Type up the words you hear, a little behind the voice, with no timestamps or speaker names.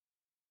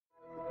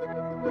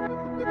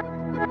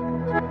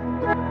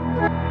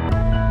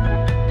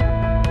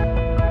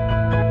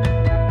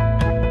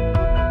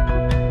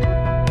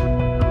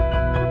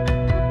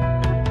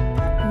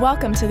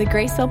Welcome to the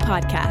Grace Hill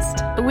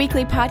Podcast, a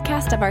weekly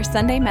podcast of our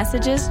Sunday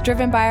messages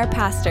driven by our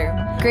pastor.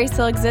 Grace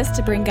Hill exists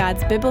to bring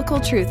God's biblical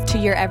truth to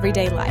your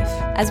everyday life.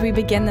 As we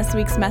begin this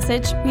week's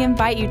message, we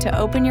invite you to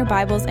open your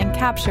Bibles and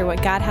capture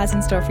what God has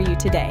in store for you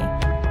today.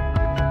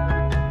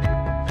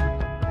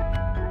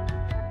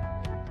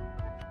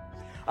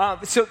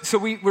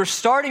 We're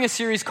starting a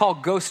series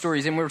called Ghost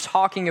Stories, and we're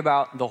talking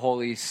about the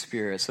Holy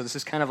Spirit. So this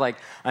is kind of like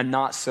a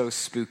not so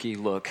spooky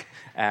look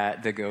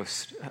at the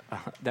ghost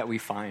that we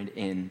find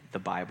in the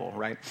Bible,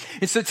 right?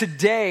 And so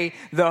today,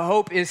 the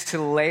hope is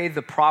to lay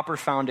the proper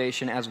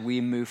foundation as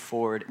we move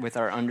forward with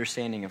our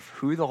understanding of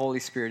who the Holy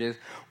Spirit is.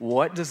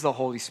 What does the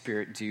Holy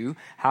Spirit do?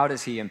 How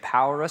does he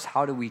empower us?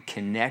 How do we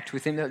connect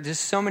with him? There's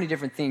so many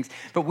different things,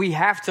 but we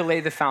have to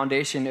lay the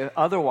foundation.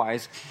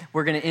 Otherwise,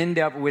 we're going to end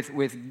up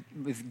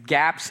with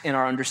gaps in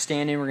our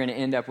understanding. We're going to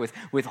end up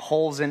with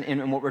holes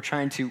in what we're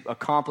trying to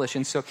accomplish.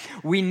 And so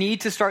we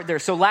need to start there.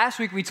 So last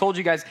week we told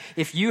you guys,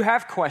 if you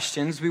have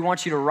questions, we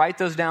want you to write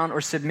those down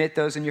or submit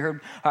those. And you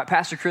heard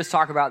Pastor Chris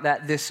talk about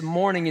that this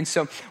morning. And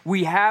so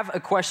we have a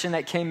question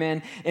that came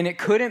in, and it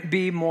couldn't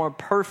be more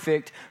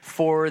perfect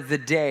for the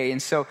day.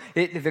 And so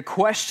the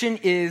question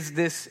is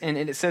this, and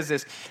it says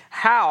this: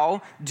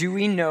 how do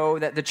we know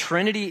that the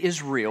Trinity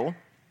is real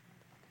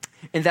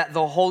and that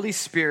the Holy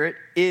Spirit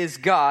is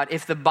God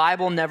if the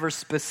Bible never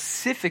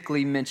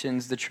specifically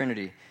mentions the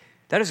Trinity?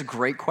 That is a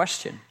great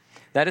question.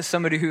 That is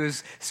somebody who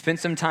has spent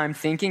some time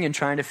thinking and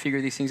trying to figure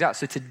these things out.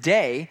 So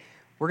today,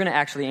 we're going to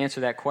actually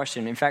answer that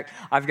question. In fact,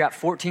 I've got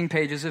 14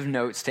 pages of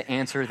notes to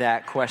answer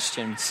that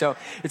question. So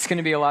it's going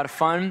to be a lot of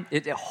fun.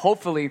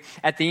 Hopefully,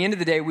 at the end of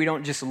the day, we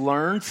don't just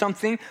learn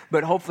something,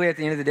 but hopefully at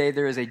the end of the day,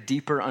 there is a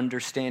deeper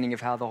understanding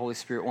of how the Holy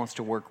Spirit wants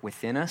to work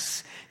within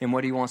us and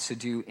what he wants to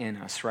do in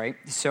us, right?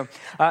 So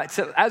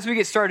as we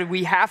get started,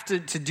 we have to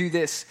do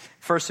this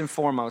first and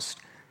foremost,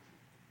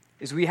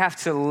 is we have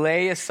to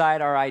lay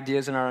aside our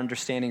ideas and our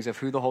understandings of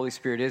who the Holy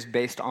Spirit is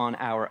based on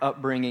our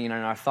upbringing and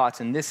our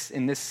thoughts in this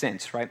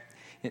sense, right?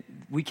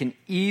 We can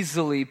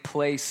easily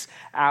place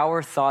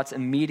our thoughts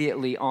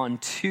immediately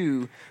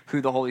onto who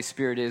the Holy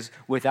Spirit is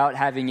without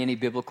having any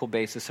biblical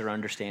basis or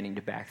understanding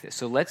to back this.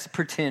 So let's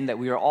pretend that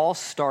we are all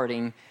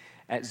starting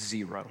at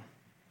zero.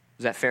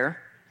 Is that fair?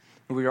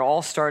 We are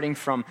all starting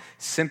from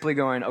simply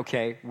going,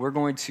 okay, we're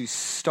going to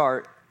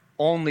start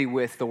only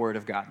with the Word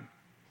of God.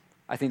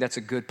 I think that's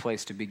a good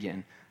place to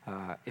begin.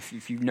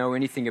 If you know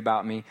anything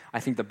about me, I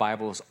think the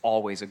Bible is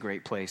always a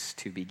great place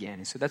to begin.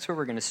 And so that's where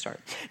we're going to start.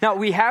 Now,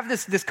 we have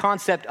this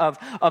concept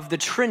of the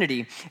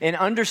Trinity and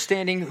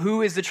understanding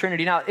who is the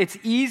Trinity. Now, it's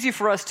easy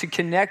for us to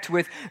connect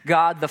with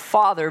God the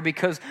Father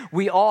because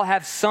we all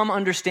have some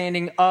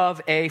understanding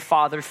of a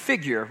father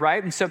figure,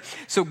 right? And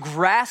so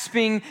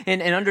grasping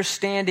and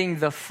understanding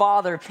the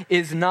Father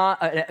is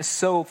not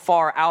so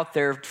far out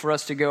there for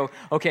us to go,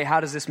 okay, how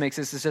does this make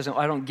sense?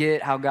 I don't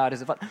get how God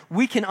is a Father.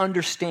 We can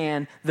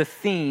understand the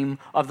theme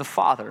of the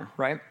Father,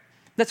 right?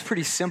 That's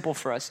pretty simple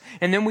for us.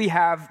 And then we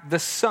have the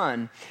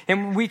Son.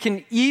 And we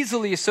can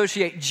easily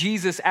associate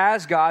Jesus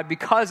as God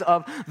because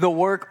of the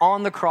work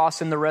on the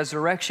cross and the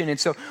resurrection. And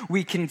so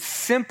we can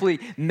simply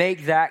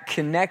make that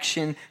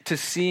connection to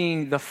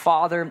seeing the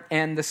Father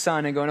and the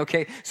Son and going,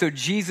 okay, so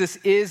Jesus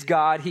is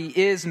God, he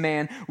is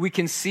man. We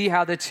can see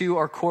how the two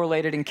are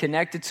correlated and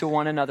connected to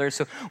one another.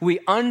 So we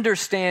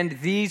understand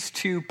these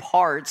two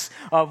parts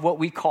of what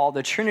we call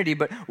the Trinity.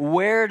 But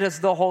where does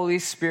the Holy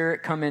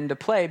Spirit come into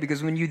play?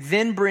 Because when you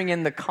then bring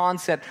in the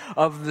concept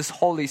of this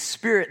Holy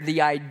Spirit,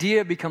 the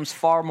idea becomes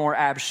far more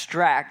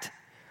abstract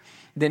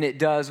than it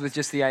does with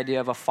just the idea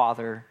of a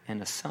father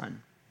and a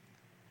son.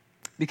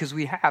 Because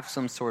we have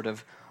some sort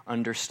of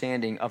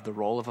understanding of the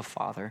role of a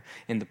father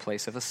in the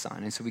place of a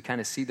son. And so we kind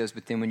of see those,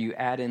 but then when you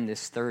add in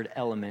this third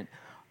element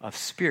of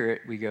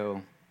spirit, we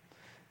go,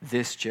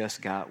 this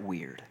just got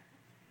weird.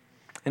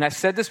 And I've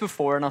said this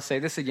before, and I'll say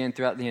this again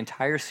throughout the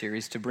entire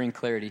series to bring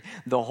clarity.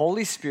 The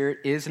Holy Spirit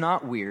is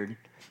not weird.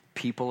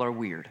 People are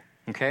weird.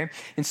 Okay?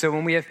 And so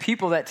when we have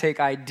people that take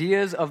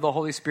ideas of the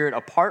Holy Spirit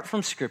apart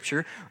from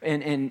Scripture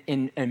and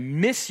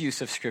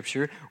misuse of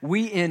Scripture,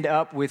 we end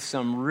up with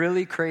some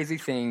really crazy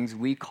things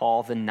we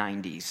call the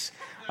 90s.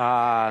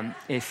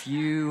 If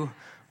you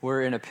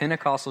were in a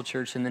Pentecostal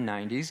church in the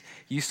 90s,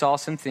 you saw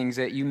some things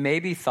that you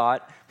maybe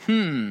thought,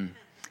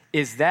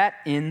 is that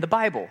in the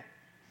Bible?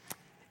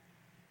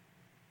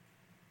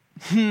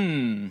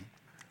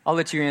 I'll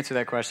let you answer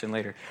that question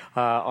later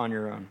on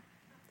your own.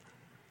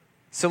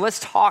 So let's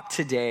talk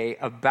today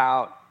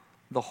about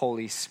the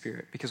Holy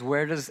Spirit, because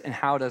where does and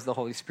how does the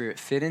Holy Spirit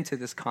fit into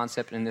this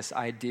concept and this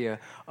idea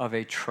of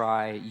a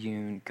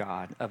triune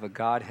God, of a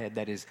Godhead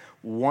that is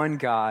one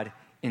God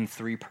in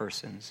three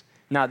persons?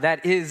 Now,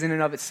 that is in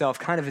and of itself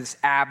kind of this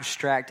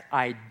abstract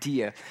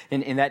idea,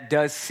 and that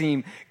does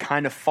seem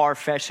kind of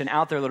far-fetched and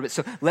out there a little bit.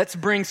 So let's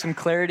bring some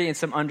clarity and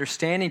some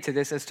understanding to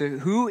this as to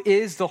who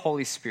is the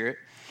Holy Spirit.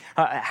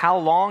 How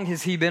long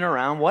has he been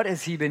around? What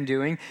has he been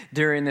doing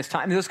during this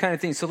time? Those kind of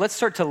things. So let's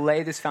start to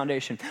lay this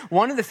foundation.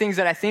 One of the things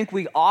that I think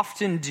we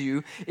often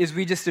do is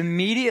we just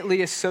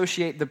immediately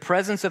associate the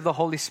presence of the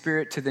Holy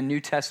Spirit to the New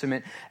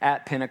Testament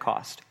at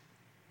Pentecost.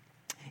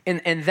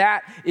 And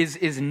that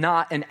is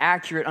not an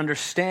accurate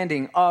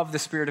understanding of the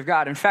Spirit of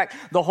God. In fact,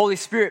 the Holy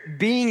Spirit,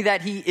 being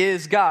that he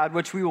is God,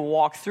 which we will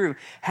walk through,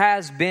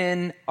 has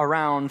been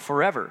around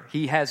forever.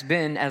 He has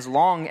been as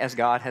long as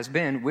God has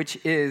been,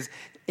 which is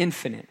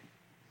infinite.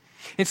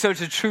 And so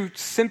to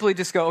simply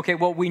just go, okay,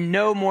 well, we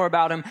know more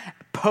about him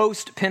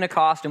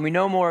post-Pentecost, and we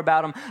know more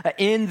about him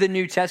in the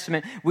New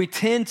Testament. We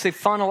tend to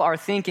funnel our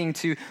thinking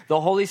to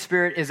the Holy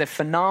Spirit is a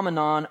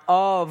phenomenon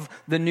of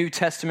the New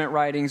Testament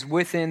writings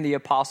within the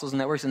apostles and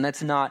networks, and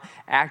that's not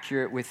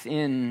accurate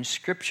within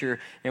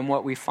Scripture and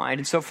what we find.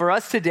 And so for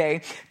us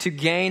today, to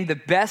gain the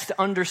best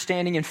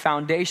understanding and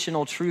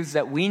foundational truths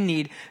that we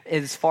need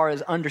as far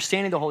as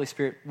understanding the Holy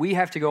Spirit, we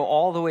have to go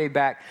all the way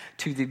back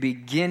to the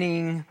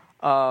beginning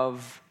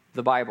of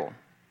the Bible.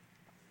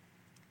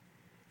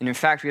 And in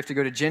fact, we have to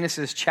go to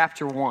Genesis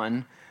chapter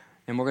 1,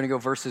 and we're going to go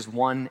verses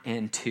 1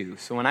 and 2.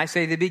 So when I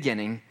say the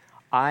beginning,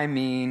 I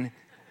mean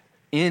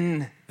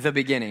in the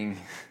beginning.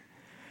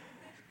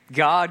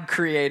 God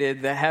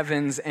created the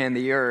heavens and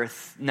the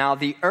earth. Now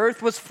the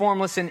earth was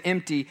formless and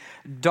empty.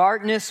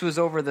 Darkness was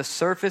over the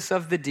surface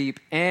of the deep.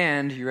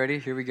 And, you ready?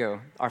 Here we go.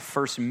 Our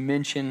first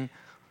mention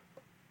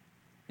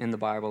in the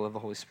Bible of the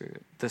Holy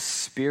Spirit. The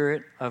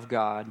Spirit of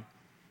God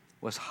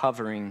was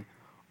hovering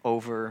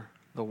over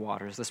the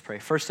waters. Let's pray.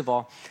 First of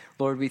all,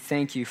 Lord, we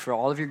thank you for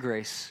all of your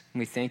grace, and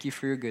we thank you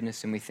for your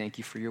goodness, and we thank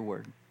you for your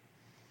word.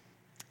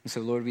 And so,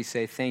 Lord, we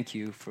say thank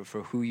you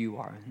for who you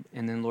are.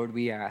 And then, Lord,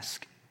 we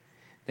ask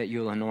that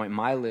you'll anoint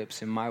my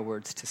lips and my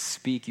words to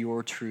speak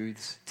your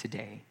truths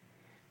today.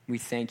 We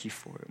thank you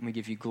for it, and we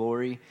give you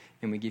glory,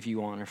 and we give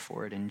you honor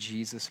for it. In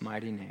Jesus'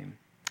 mighty name,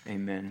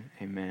 amen,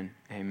 amen,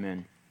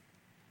 amen.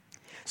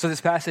 So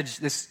this passage,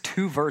 this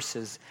 2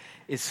 verses,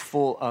 is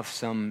full of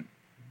some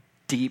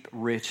deep,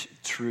 rich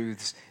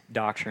truths,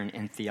 doctrine,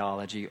 and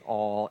theology,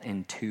 all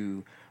in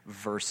 2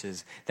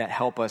 verses that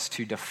help us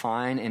to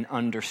define and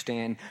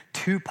understand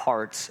 2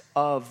 parts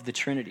of the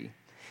Trinity.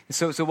 And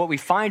so what we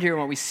find here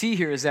and what we see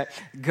here is that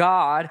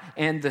God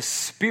and the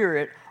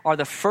Spirit are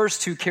the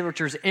first 2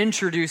 characters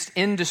introduced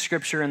into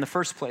Scripture in the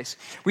first place.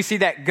 We see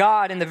that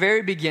God, in the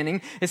very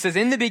beginning, it says,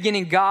 in the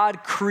beginning,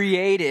 God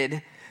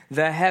created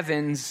the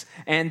heavens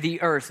and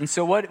the earth. And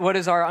so what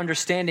is our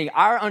understanding?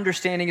 Our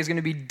understanding is going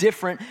to be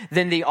different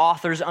than the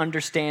author's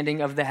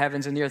understanding of the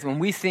heavens and the earth. When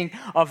we think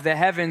of the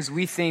heavens,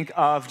 we think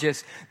of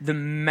just the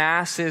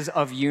masses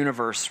of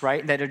universe,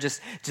 right? That are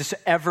just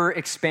ever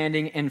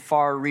expanding and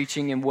far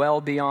reaching and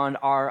well beyond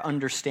our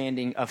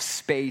understanding of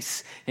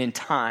space and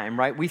time,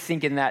 right? We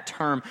think in that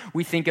term.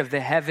 We think of the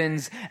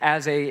heavens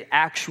as an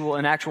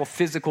actual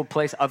physical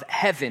place of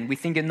heaven. We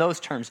think in those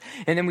terms.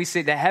 And then we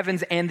say the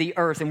heavens and the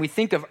earth. And we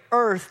think of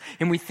earth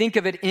and we think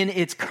of it in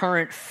its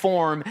current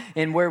form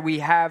and where we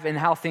have and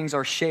how things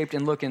are shaped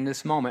and look in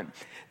this moment.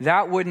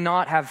 That would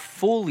not have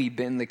fully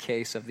been the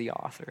case of the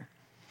author.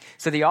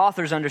 So the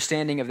author's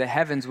understanding of the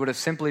heavens would have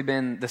simply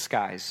been the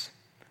skies.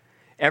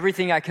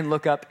 Everything I can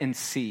look up and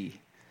see.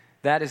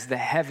 That is the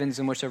heavens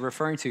in which they're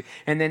referring to.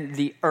 And then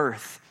the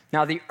earth.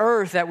 Now the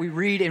earth that we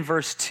read in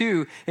verse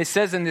 2, it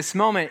says in this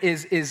moment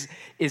is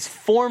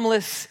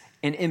formless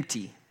and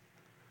empty.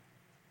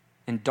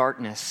 And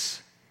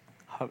darkness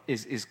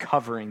is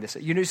covering this.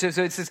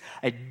 So it's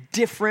a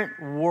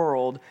different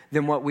world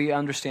than what we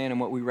understand and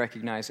what we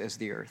recognize as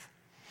the earth.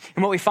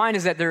 And what we find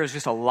is that there is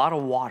just a lot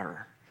of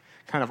water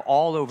kind of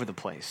all over the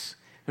place.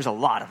 There's a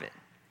lot of it.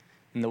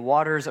 And the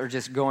waters are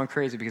just going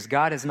crazy because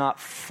God has not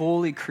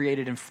fully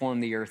created and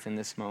formed the earth in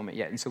this moment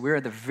yet. And so we're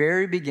at the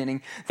very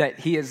beginning that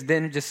he has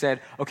then just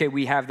said, okay,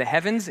 we have the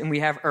heavens and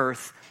we have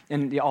earth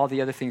and all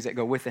the other things that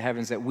go with the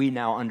heavens that we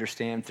now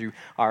understand through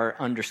our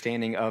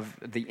understanding of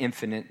the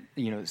infinite,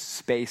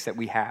 space that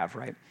we have,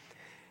 right?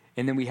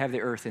 And then we have the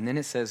earth. And then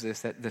it says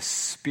this, that the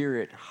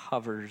Spirit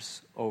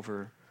hovers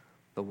over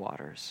the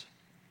waters.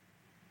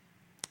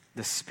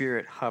 The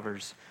Spirit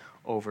hovers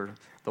over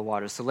the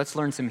waters. So let's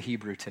learn some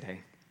Hebrew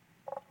today.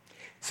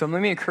 So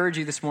let me encourage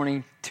you this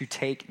morning to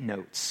take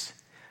notes.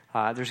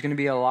 There's going to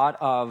be a lot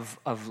of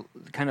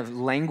kind of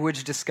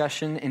language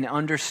discussion and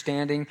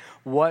understanding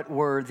what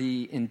was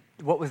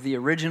the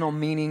original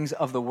meanings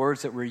of the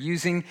words that we're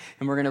using.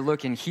 And we're going to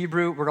look in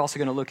Hebrew. We're also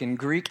going to look in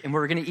Greek. And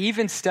we're going to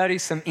even study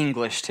some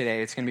English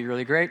today. It's going to be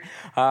really great.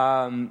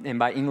 And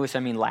by English,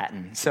 I mean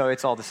Latin. So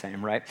it's all the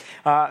same, right?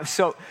 I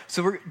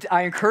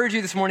encourage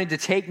you this morning to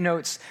take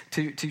notes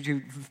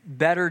to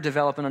better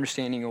develop an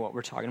understanding of what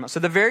we're talking about.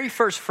 So the very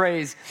first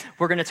phrase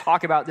we're going to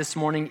talk about this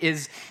morning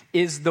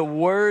is the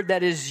word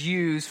that is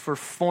used for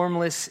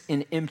formless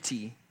and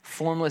empty.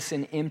 Formless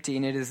and empty,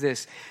 and it is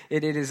this.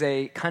 It is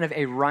a kind of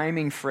a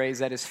rhyming phrase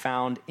that is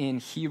found in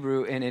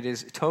Hebrew, and it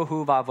is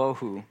tohu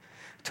vavohu.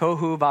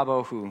 Tohu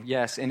vavohu,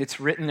 yes, and it's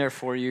written there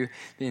for you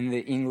in the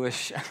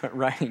English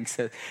writing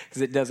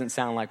because it doesn't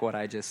sound like what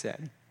I just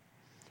said.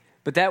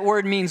 But that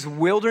word means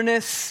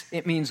wilderness,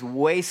 it means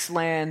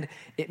wasteland,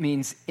 it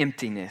means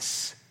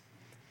emptiness.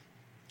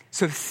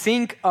 So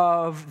think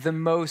of the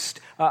most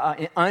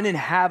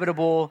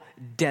uninhabitable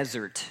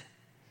desert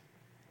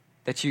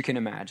that you can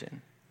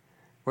imagine.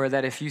 or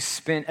that if you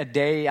spent a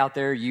day out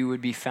there, you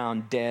would be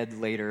found dead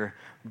later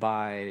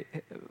by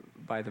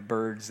the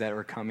birds that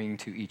are coming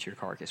to eat your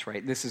carcass,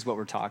 right? This is what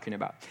we're talking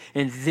about.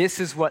 And this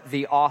is what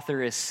the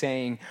author is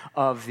saying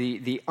of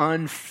the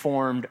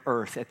unformed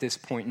earth at this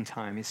point in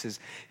time.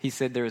 He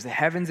said there's the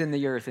heavens and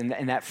the earth,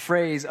 and that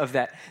phrase of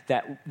that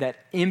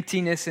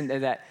emptiness and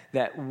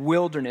that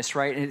wilderness,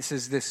 right? And it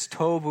says this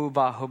tohu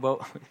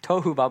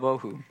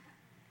babohu.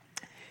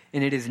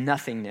 And it is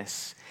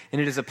nothingness.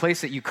 And it is a place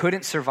that you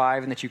couldn't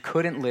survive and that you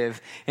couldn't live.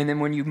 And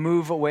then when you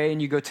move away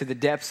and you go to the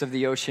depths of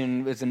the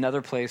ocean, there's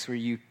another place where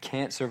you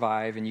can't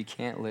survive and you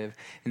can't live.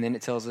 And then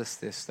it tells us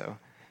this, though,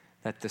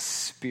 that the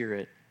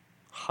Spirit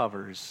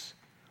hovers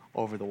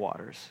over the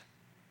waters.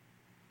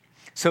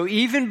 So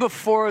even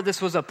before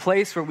this was a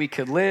place where we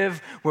could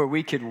live, where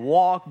we could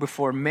walk,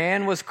 before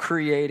man was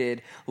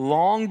created,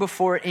 long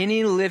before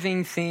any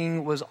living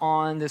thing was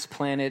on this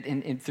planet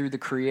and through the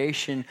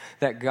creation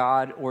that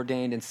God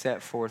ordained and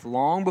set forth,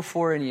 long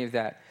before any of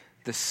that,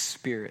 the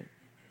Spirit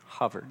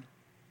hovered.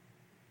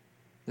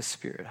 The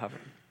Spirit hovered.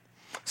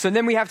 So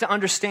then we have to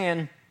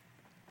understand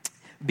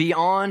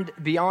beyond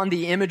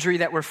the imagery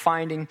that we're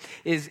finding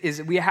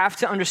is we have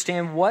to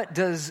understand, what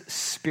does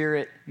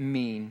Spirit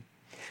mean?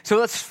 So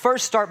let's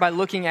first start by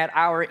looking at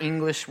our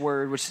English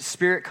word, which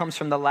spirit comes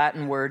from the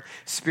Latin word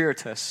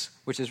spiritus,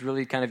 which is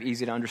really kind of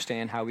easy to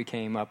understand how we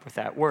came up with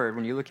that word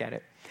when you look at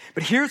it.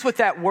 But here's what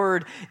that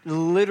word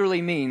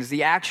literally means.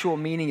 The actual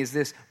meaning is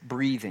this: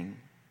 breathing.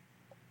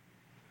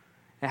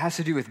 It has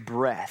to do with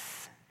breath.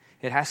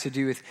 It has to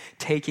do with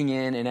taking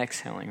in and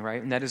exhaling,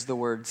 right? And that is the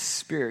word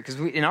spirit.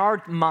 Because in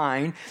our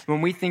mind,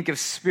 when we think of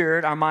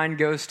spirit, our mind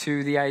goes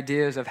to the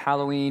ideas of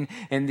Halloween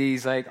and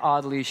these like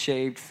oddly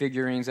shaped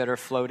figurines that are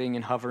floating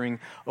and hovering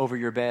over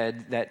your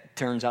bed that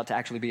turns out to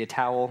actually be a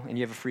towel, and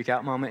you have a freak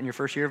out moment in your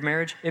first year of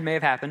marriage. It may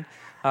have happened.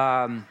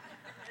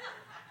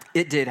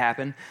 It did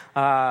happen.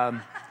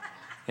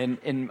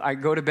 And I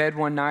go to bed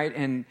one night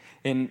and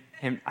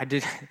I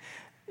did...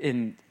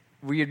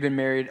 We had been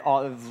married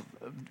all of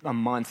a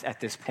month at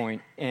this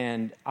point,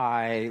 and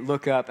I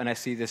look up and I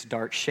see this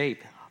dark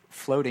shape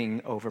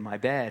floating over my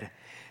bed,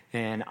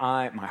 and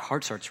my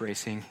heart starts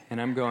racing, and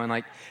I'm going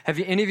like,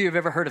 any of you have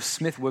ever heard of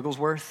Smith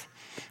Wigglesworth?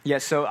 Yeah,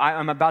 so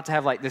I'm about to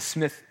have like this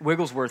Smith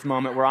Wigglesworth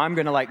moment where I'm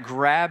going to like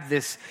grab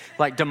this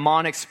like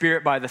demonic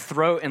spirit by the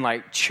throat and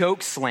like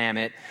choke slam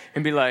it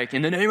and be like,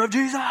 in the name of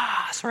Jesus,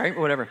 right?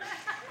 Whatever.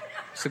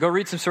 So go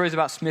read some stories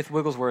about Smith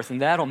Wigglesworth,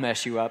 and that'll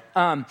mess you up.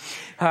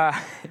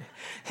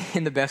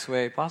 In the best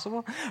way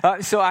possible.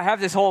 So I have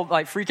this whole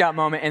like freak out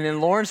moment, and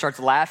then Lauren starts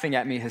laughing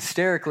at me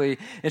hysterically,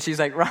 and she's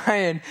like,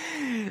 Ryan,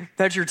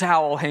 that's your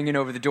towel hanging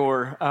over the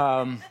door.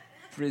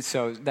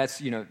 So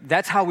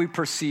that's how we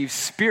perceive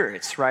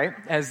spirits, right?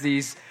 As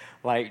these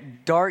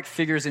like dark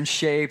figures and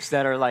shapes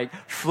that are like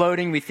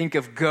floating. We think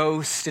of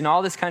ghosts and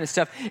all this kind of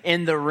stuff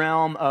in the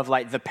realm of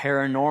like the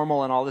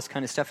paranormal and all this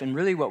kind of stuff. And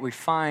really what we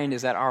find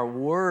is that our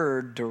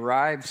word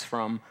derives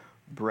from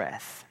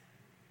breath.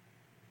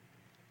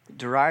 It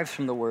derives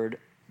from the word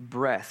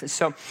breath.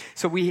 So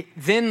we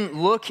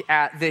then look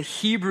at the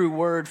Hebrew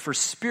word for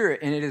spirit,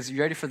 and it is, you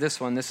ready for this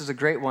one? This is a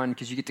great one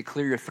because you get to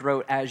clear your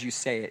throat as you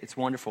say it. It's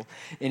wonderful.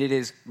 And it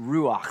is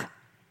ruach.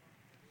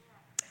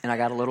 And I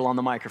got a little on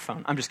the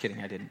microphone. I'm just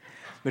kidding, I didn't.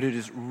 But it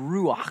is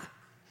ruach.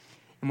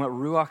 And what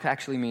ruach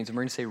actually means, and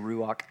we're going to say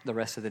ruach the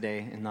rest of the day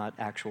and not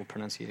actual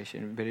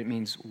pronunciation, but it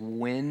means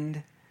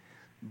wind,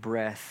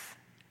 breath,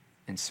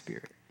 and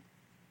spirit.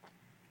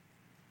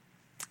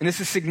 And this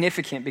is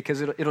significant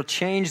because it'll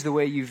change the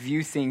way you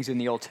view things in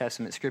the Old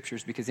Testament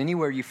scriptures, because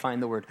anywhere you find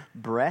the word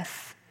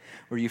breath,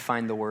 or you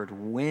find the word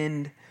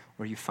wind,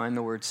 or you find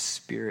the word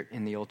spirit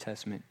in the Old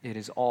Testament, it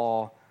is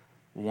all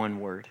one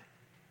word.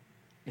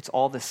 It's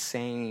all the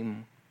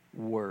same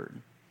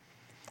word.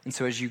 And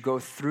so as you go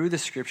through the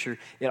scripture,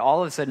 it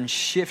all of a sudden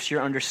shifts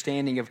your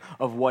understanding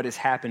of what is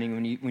happening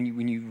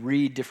when you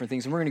read different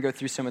things. And we're going to go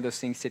through some of those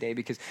things today,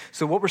 because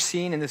so what we're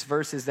seeing in this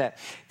verse is that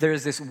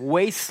there's this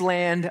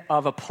wasteland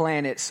of a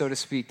planet, so to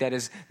speak, that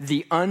is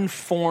the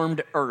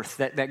unformed earth,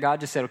 that God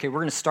just said, okay, we're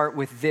going to start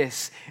with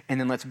this, and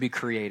then let's be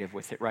creative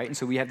with it, right? And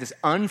so we have this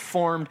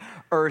unformed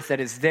earth that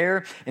is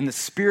there, and the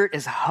Spirit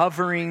is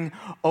hovering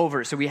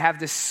over it. So we have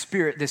this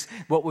Spirit, this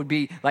what would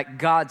be like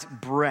God's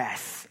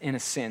breath in a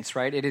sense,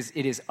 right? It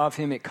is of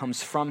him, it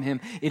comes from him,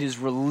 it is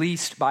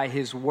released by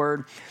his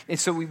word. And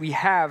so we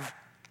have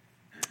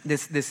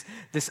this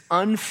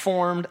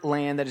unformed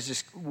land that is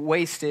just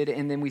wasted,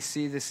 and then we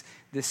see this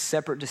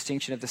separate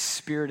distinction of the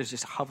Spirit is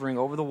just hovering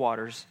over the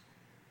waters.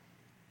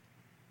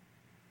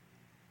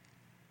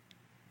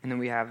 And then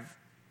we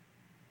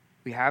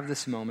have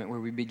this moment where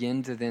we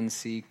begin to then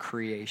see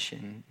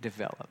creation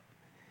develop.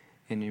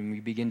 And then we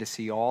begin to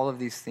see all of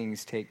these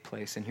things take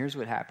place. And here's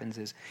what happens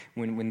is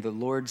when the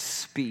Lord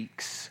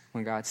speaks,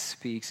 when God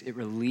speaks, it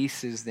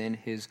releases then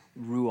his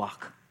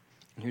ruach.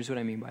 And here's what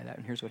I mean by that.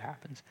 And here's what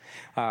happens.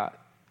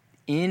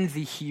 In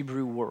the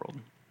Hebrew world,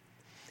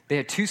 They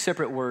had two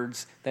separate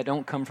words that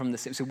don't come from the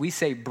same. So we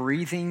say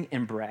breathing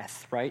and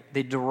breath, right?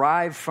 They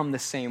derive from the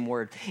same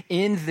word.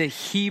 In the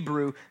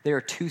Hebrew, there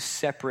are two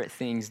separate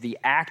things. The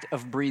act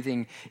of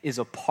breathing is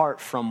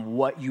apart from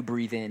what you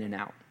breathe in and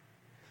out.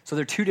 So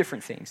they're two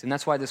different things, and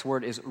that's why this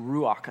word is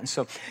ruach. And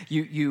so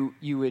you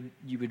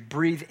would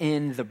breathe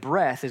in the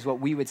breath is what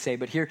we would say,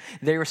 but here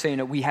they were saying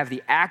that we have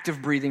the act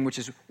of breathing, which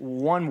is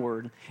one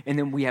word, and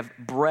then we have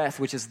breath,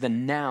 which is the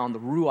noun, the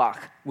ruach,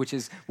 which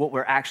is what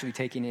we're actually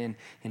taking in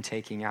and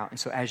taking out. And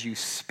so as you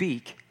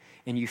speak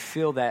and you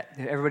feel that,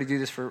 everybody do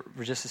this for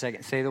just a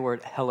second. Say the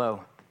word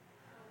hello.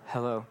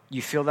 Hello.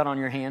 You feel that on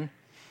your hand?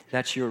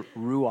 That's your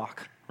ruach,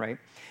 right?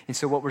 And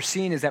so what we're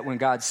seeing is that when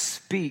God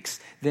speaks,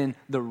 then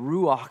the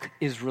ruach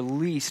is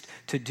released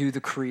to do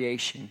the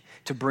creation,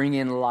 to bring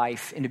in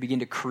life and to begin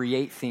to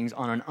create things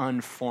on an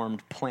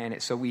unformed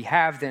planet. So we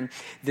have then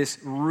this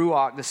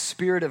ruach, the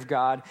Spirit of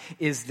God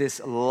is this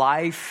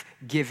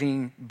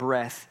life-giving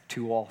breath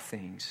to all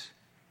things,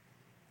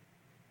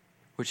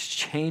 which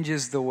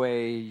changes the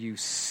way you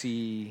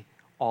see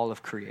all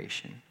of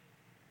creation.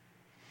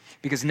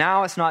 Because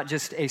now it's not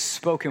just a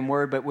spoken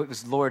word, but it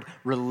was Lord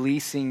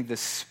releasing the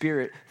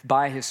Spirit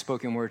by his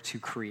spoken word to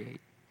create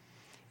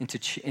and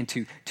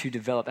to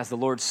develop. As the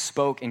Lord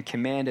spoke and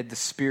commanded, the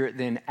Spirit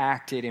then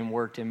acted and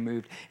worked and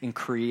moved, and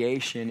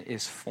creation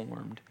is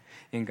formed.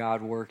 And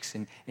God works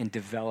and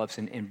develops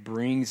and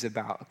brings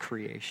about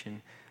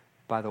creation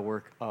by the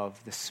work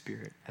of the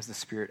Spirit, as the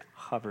Spirit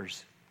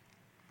hovers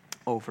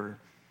over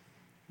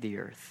the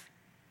earth.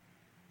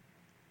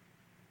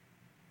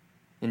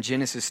 In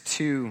Genesis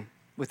 2,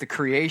 with the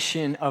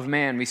creation of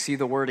man, we see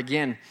the word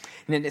again.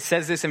 And then it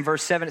says this in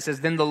verse 7, it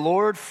says, "Then the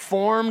Lord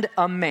formed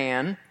a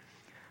man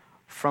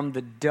from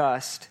the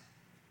dust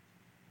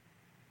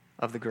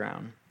of the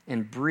ground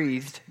and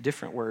breathed,"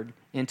 different word,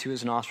 "into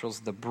his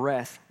nostrils the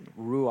breath,"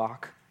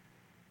 ruach,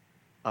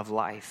 "of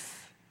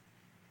life.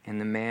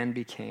 And the man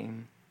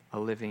became a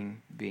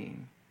living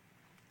being."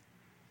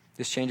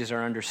 This changes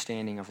our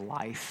understanding of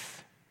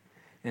life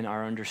and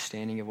our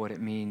understanding of what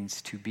it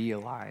means to be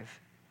alive.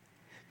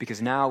 Because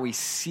now we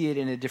see it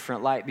in a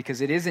different light.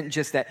 Because it isn't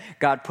just that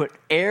God put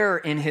air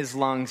in his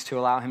lungs to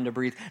allow him to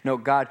breathe. No,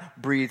 God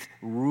breathed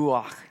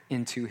ruach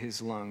into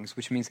his lungs,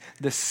 which means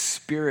the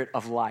Spirit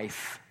of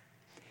life.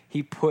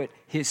 He put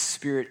his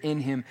Spirit in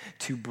him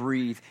to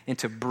breathe and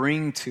to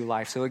bring to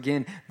life. So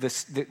again,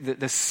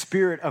 the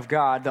Spirit of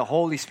God, the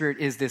Holy Spirit,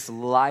 is this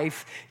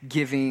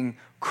life-giving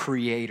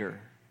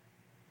creator.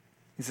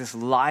 He's this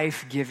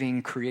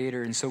life-giving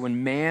creator. And so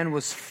when man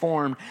was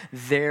formed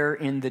there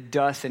in the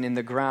dust and in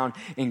the ground,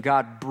 and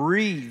God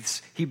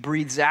breathes, he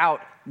breathes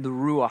out the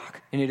ruach.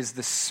 And it is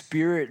the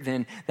Spirit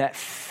then that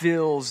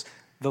fills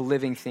the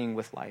living thing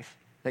with life,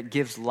 that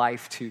gives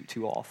life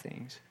to all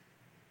things.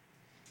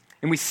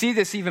 And we see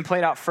this even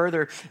played out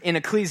further in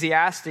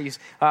Ecclesiastes.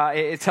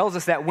 It tells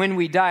us that when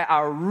we die,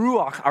 our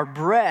ruach, our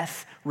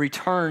breath,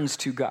 returns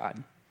to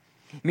God.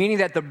 Meaning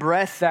that the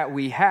breath that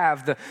we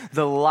have,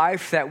 the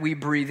life that we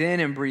breathe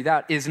in and breathe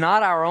out, is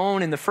not our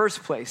own in the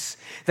first place.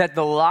 That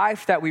the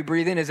life that we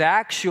breathe in is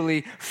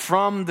actually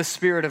from the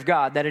Spirit of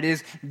God. That it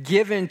is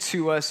given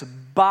to us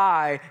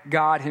by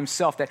God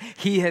himself. That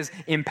he has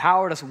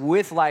empowered us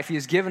with life. He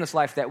has given us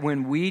life, that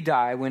when we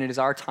die, when it is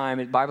our time,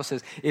 the Bible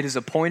says, it is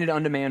appointed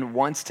unto man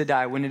once to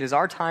die. When it is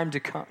our time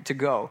to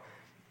go,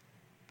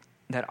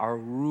 that our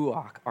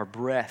ruach, our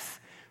breath,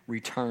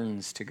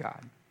 returns to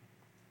God.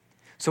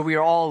 So we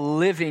are all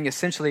living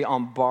essentially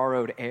on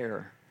borrowed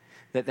air,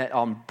 that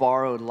on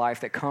borrowed life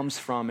that comes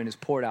from and is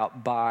poured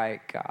out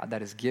by God,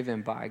 that is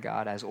given by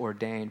God, as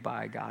ordained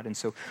by God. And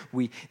so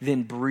we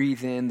then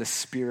breathe in the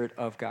Spirit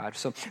of God.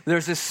 So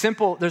there's a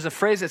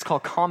phrase that's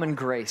called common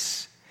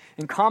grace.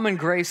 And common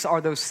grace are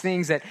those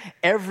things that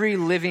every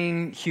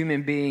living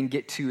human being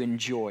get to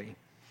enjoy.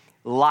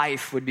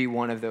 Life would be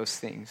one of those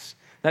things.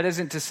 That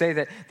isn't to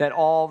say that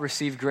all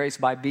receive grace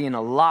by being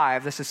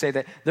alive. That's to say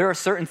that there are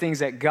certain things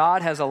that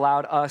God has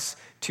allowed us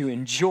to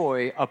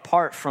enjoy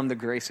apart from the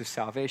grace of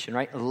salvation,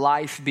 right?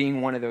 Life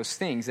being one of those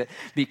things, that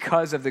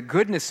because of the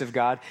goodness of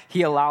God,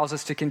 he allows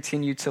us to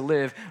continue to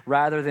live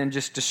rather than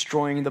just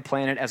destroying the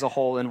planet as a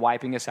whole and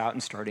wiping us out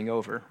and starting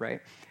over, right?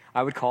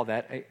 I would call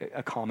that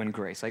a common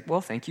grace. Like, well,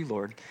 thank you,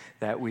 Lord,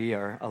 that we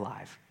are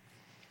alive,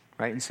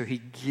 right? And so he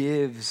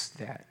gives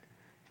that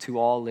to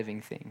all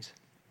living things.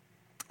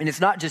 And it's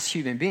not just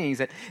human beings,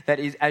 that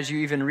is, as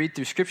you even read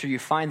through Scripture, you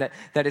find that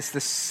it's the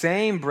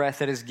same breath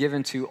that is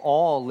given to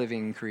all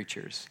living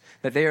creatures.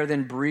 That they are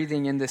then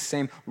breathing in this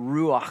same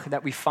ruach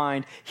that we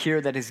find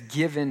here that is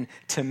given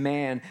to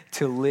man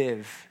to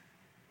live.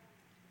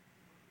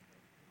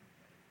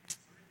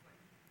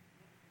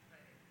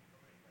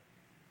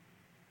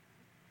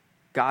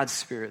 God's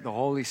Spirit, the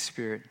Holy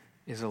Spirit,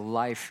 is a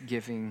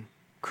life-giving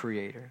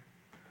creator.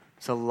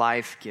 It's a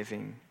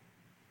life-giving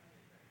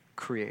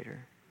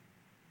creator.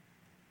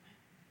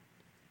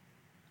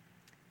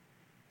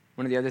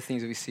 One of the other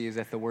things that we see is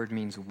that the word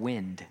means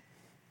wind.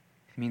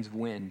 It means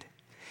wind.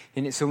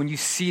 And so when you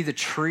see the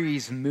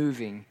trees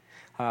moving,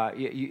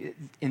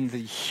 in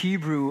the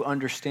Hebrew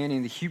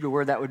understanding, the Hebrew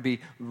word, that would be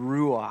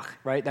ruach,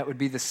 right? That would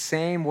be the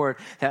same word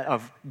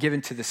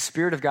given to the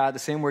Spirit of God, the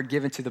same word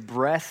given to the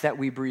breath that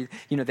we breathe,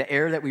 the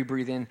air that we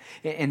breathe in,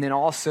 and then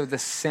also the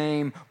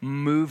same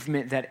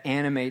movement that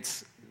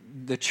animates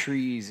the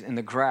trees and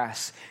the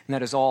grass, and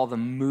that is all the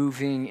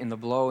moving and the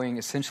blowing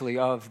essentially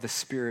of the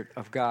Spirit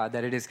of God,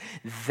 that it is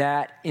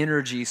that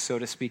energy, so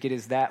to speak, it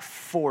is that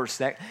force,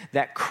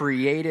 that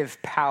creative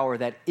power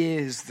that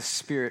is the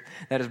Spirit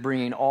that is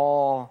bringing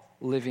all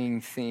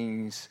living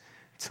things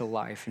to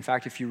life. In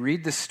fact, if you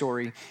read the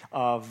story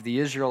of the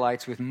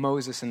Israelites with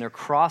Moses and they're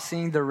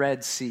crossing the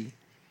Red Sea,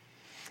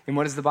 and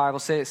what does the Bible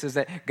say? It says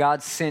that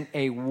God sent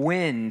a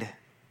wind,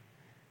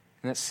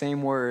 and that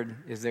same word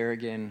is there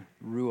again,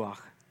 ruach.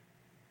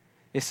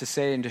 Is to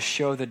say and to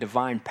show the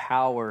divine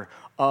power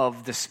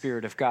of the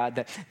Spirit of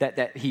God,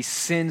 that he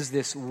sends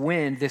this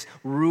wind, this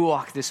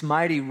ruach, this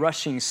mighty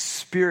rushing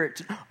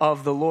Spirit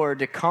of the Lord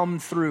to come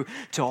through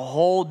to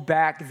hold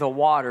back the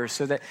water,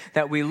 so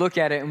that we look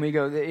at it and we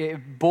go,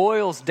 it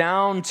boils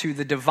down to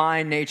the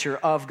divine nature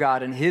of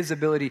God and his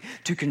ability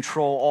to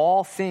control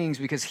all things,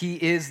 because he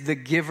is the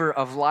giver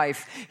of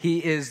life.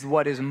 He is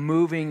what is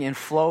moving and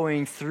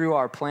flowing through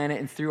our planet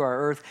and through our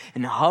earth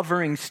and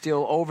hovering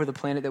still over the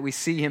planet, that we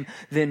see him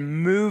then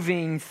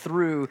moving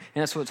through,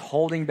 and that's what's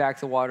holding back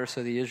the water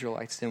so the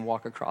Israelites didn't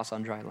walk across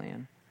on dry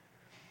land.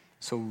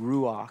 So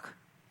ruach.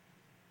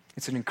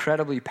 It's an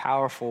incredibly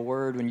powerful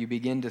word when you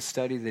begin to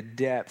study the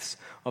depths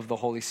of the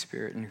Holy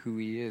Spirit and who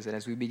he is. And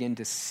as we begin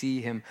to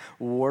see him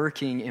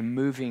working and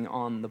moving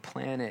on the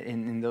planet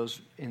in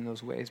those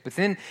ways. But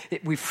then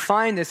we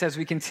find this as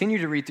we continue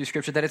to read through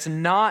Scripture, that it's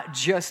not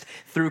just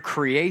through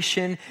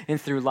creation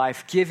and through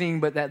life-giving,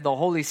 but that the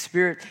Holy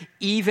Spirit,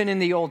 even in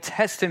the Old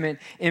Testament,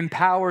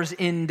 empowers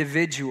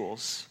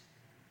individuals.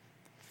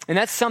 And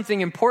that's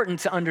something important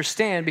to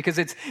understand, because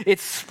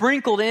it's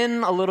sprinkled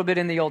in a little bit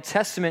in the Old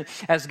Testament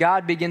as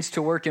God begins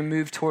to work and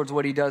move towards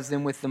what he does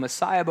then with the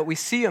Messiah. But we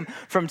see him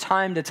from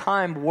time to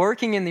time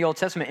working in the Old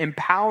Testament,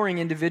 empowering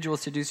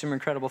individuals to do some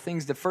incredible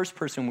things. The first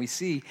person we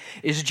see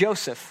is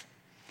Joseph.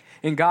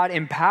 And God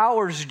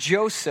empowers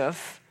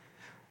Joseph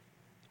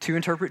to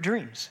interpret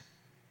dreams.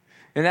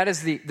 And that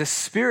is the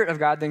Spirit of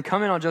God then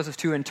coming on Joseph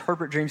to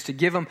interpret dreams, to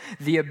give him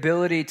the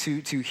ability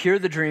to hear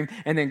the dream,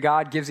 and then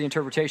God gives the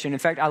interpretation. In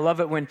fact, I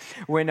love it when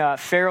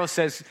Pharaoh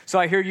says, so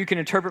I hear you can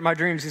interpret my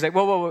dreams. He's like,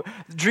 whoa,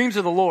 dreams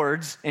are the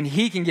Lord's, and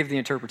he can give the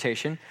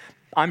interpretation.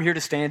 I'm here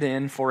to stand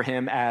in for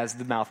him as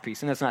the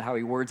mouthpiece. And that's not how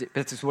he words it,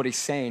 but that's just what he's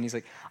saying. He's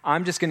like,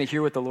 I'm just going to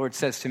hear what the Lord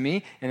says to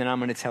me, and then I'm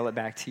going to tell it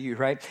back to you,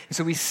 right? And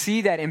so we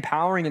see that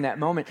empowering in that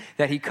moment,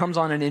 that he comes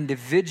on an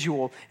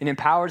individual and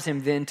empowers him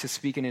then to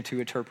speak and to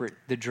interpret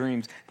the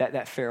dreams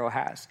that Pharaoh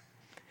has.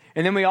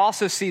 And then we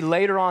also see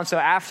later on, so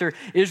after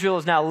Israel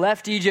has now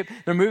left Egypt,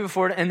 they're moving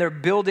forward and they're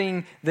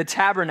building the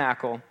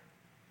tabernacle.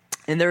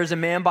 And there is a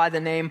man by the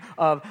name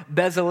of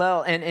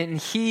Bezalel, and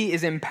he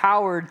is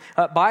empowered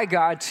by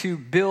God to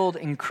build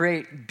and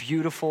create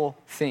beautiful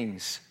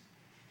things.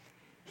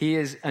 He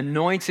is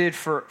anointed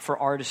for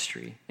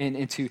artistry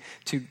and to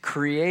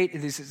create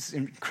these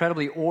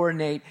incredibly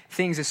ornate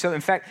things. And so,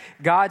 in fact,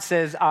 God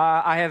says,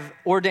 I have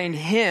ordained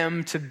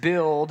him to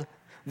build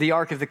the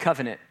Ark of the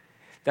Covenant.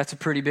 That's a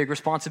pretty big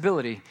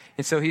responsibility.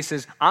 And so he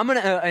says, I'm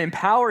going to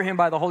empower him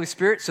by the Holy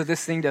Spirit so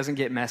this thing doesn't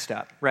get messed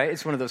up, right?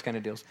 It's one of those kind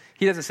of deals.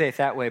 He doesn't say it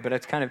that way, but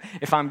it's kind of,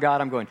 if I'm God,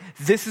 I'm going,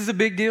 this is a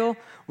big deal.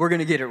 We're going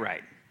to get it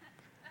right.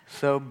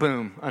 So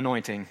boom,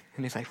 anointing.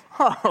 And he's like,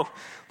 oh,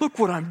 look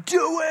what I'm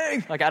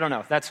doing. Like, I don't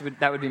know.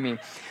 That would be me.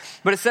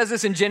 But it says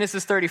this in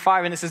Genesis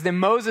 35, and it says, then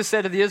Moses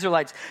said to the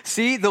Israelites,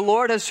 see, the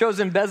Lord has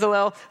chosen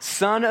Bezalel,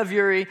 son of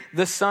Uri,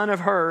 the son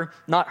of Hur,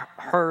 not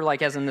her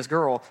like as in this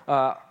girl,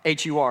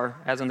 H-U-R,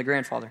 as in the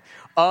grandfather,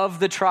 of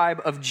the tribe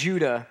of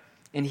Judah,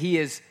 and he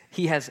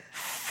has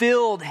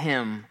filled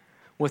him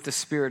with the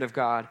Spirit of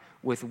God,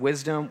 with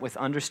wisdom, with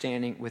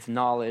understanding, with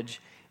knowledge,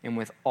 and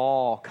with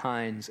all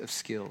kinds of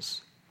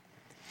skills.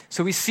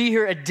 So we see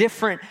here a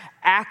different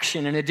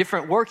action and a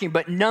different working,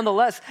 but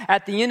nonetheless,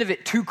 at the end of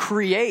it, to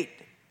create.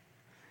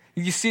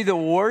 You see the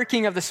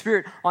working of the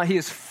Spirit. He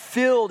has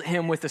filled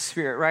him with the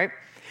Spirit, right?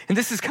 And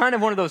this is kind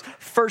of one of those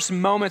first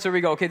moments where we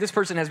go, okay, this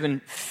person has been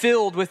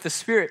filled with the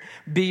Spirit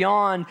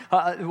beyond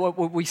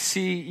what we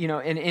see,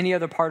 in any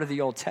other part of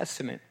the Old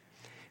Testament.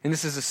 And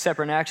this is a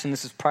separate action.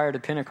 This is prior to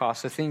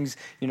Pentecost. So things,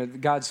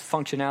 God's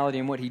functionality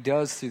and what he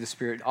does through the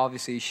Spirit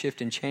obviously shift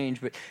and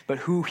change, but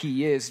who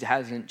he is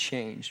hasn't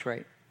changed,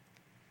 right?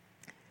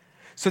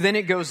 So then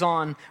it goes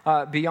on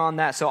beyond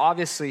that. So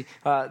obviously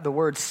the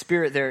word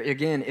Spirit there,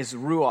 again, is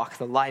Ruach,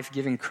 the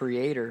life-giving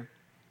creator.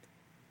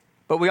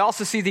 But we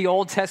also see the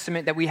Old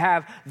Testament that we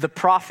have the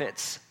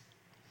prophets.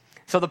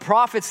 So the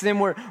prophets then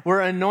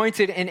were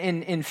anointed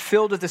and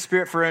filled with the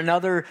Spirit for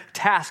another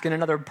task and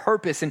another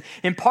purpose.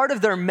 And part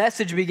of their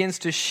message begins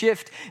to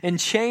shift and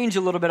change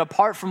a little bit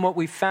apart from what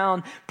we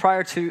found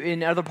prior to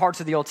in other parts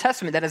of the Old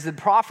Testament. That as the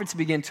prophets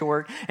begin to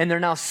work, and they're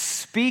now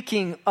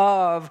speaking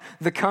of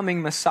the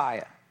coming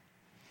Messiah.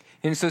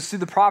 And so it's through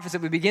the prophets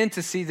that we begin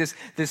to see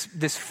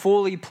this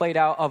fully played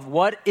out of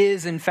what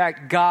is, in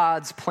fact,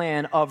 God's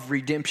plan of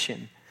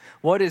redemption.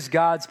 What is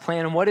God's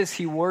plan and what is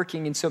he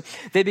working? And so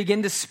they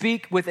begin to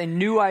speak with a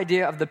new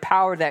idea of the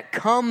power that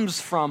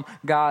comes from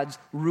God's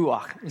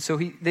Ruach. And so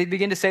they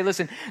begin to say,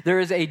 listen,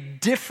 there is a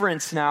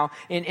difference now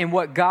in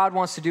what God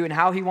wants to do and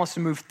how he wants to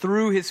move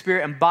through his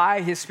Spirit and by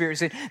his Spirit.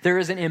 So there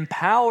is an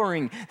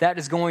empowering that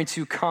is going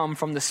to come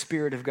from the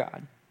Spirit of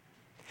God.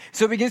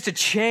 So it begins to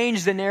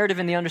change the narrative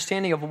and the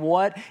understanding of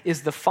what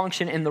is the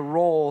function and the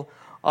role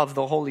of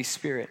the Holy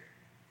Spirit.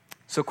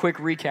 So quick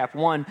recap.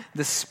 1,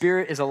 the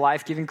Spirit is a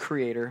life-giving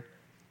creator.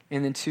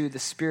 And then 2, the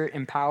Spirit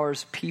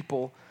empowers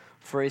people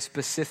for a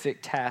specific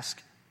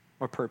task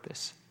or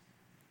purpose.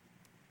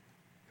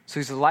 So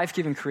he's a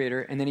life-giving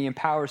creator, and then he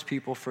empowers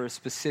people for a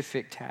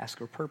specific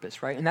task or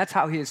purpose, right? And that's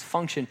how he has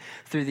functioned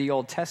through the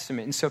Old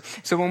Testament. And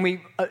so when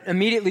we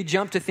immediately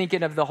jump to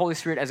thinking of the Holy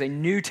Spirit as a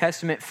New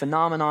Testament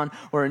phenomenon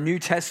or a New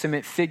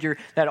Testament figure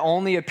that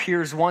only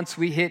appears once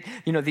we hit,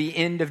 the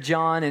end of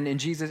John and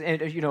Jesus,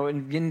 and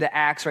into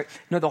Acts, right?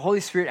 No, the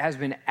Holy Spirit has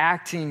been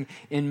acting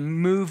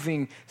and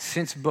moving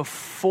since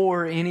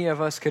before any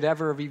of us could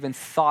ever have even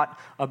thought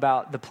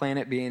about the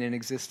planet being in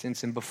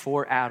existence, and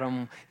before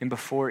Adam and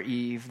before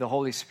Eve. The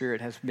Holy Spirit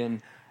has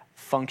been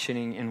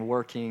functioning and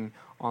working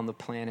on the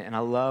planet. And I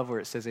love where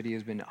it says that he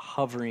has been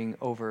hovering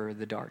over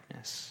the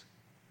darkness.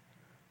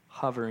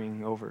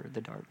 Hovering over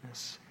the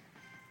darkness.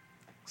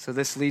 So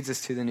this leads us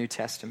to the New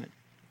Testament.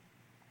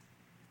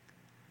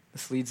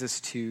 This leads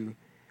us to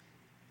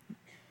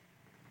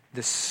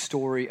the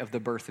story of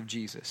the birth of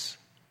Jesus.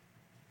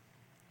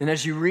 And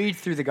as you read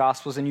through the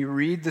Gospels and you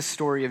read the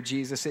story of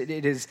Jesus, it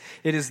is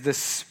the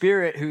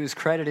Spirit who is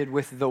credited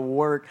with the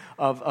work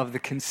of the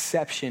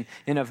conception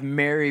and of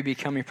Mary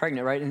becoming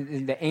pregnant, right?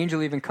 And the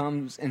angel even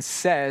comes and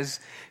says,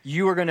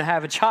 you are going to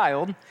have a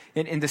child,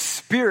 and the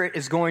Spirit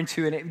is going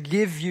to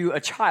give you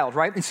a child,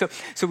 right? And so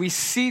we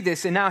see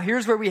this, and now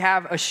here's where we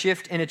have a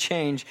shift and a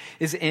change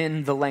is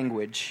in the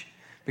language,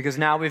 because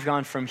now we've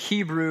gone from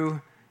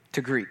Hebrew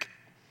to Greek.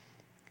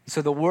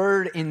 So the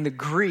word in the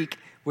Greek,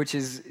 which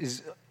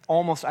is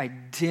almost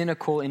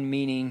identical in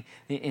meaning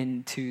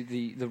into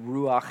the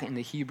Ruach in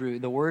the Hebrew.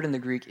 The word in the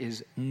Greek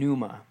is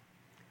pneuma.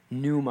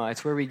 Pneuma.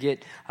 It's where we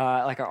get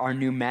our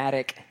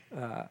pneumatic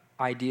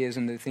ideas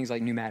and the things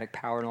like pneumatic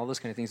power and all those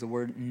kind of things. The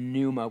word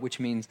pneuma, which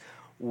means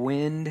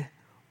wind,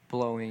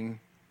 blowing,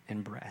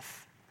 and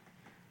breath.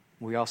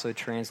 We also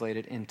translate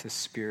it into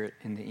spirit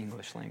in the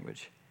English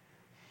language.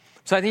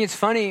 So I think it's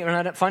funny, or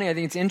not funny, I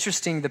think it's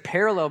interesting, the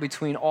parallel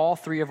between all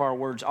three of our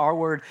words. Our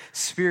word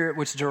spirit,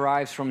 which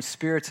derives from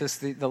spiritus,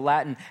 the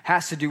Latin,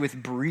 has to do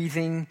with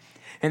breathing.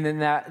 And then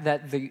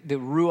that the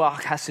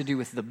ruach has to do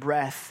with the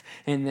breath.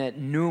 And that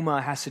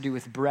pneuma has to do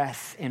with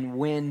breath and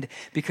wind.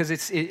 Because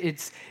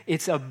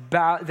it's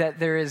about that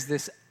there is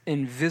this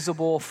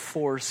invisible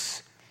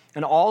force.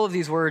 And all of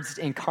these words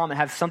in common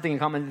have something in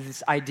common,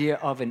 this idea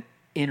of an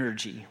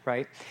energy,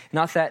 right?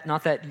 Not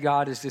that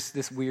God is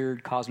this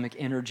weird cosmic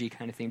energy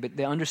kind of thing, but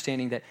the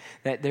understanding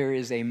that there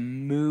is a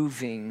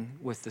moving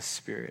with the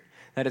Spirit,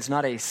 that it's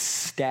not a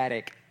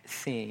static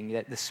thing,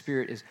 that the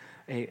Spirit is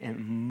a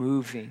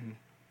moving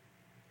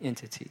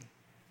entity.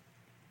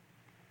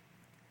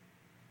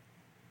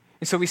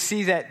 And so we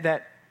see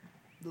that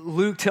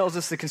Luke tells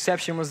us the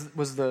conception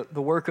was the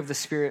work of the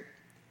Spirit.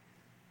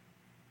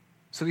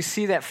 So we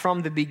see that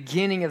from the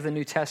beginning of the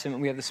New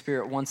Testament, we have the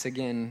Spirit once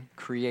again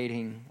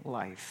creating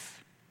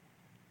life.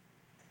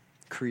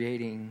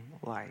 Creating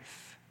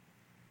life.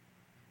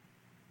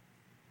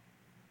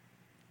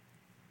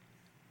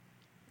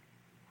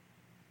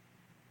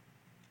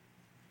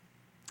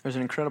 There's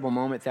an incredible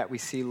moment that we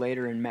see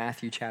later in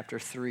Matthew chapter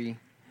 3.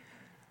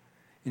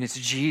 And it's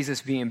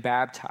Jesus being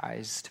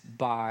baptized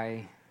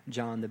by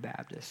John the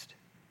Baptist.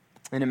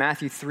 And in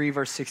Matthew 3,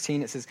 verse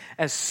 16, it says,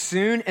 as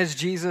soon as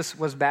Jesus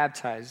was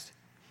baptized,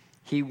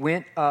 he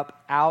went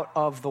up out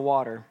of the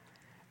water.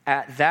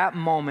 At that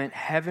moment,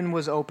 heaven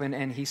was open,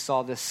 and he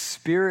saw the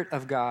Spirit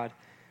of God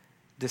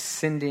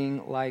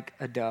descending like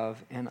a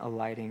dove and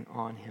alighting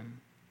on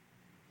him.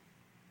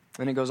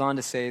 And it goes on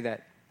to say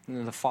that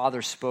the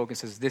Father spoke and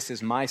says, this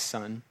is my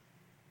Son,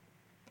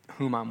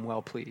 whom I'm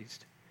well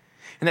pleased.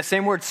 And that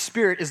same word,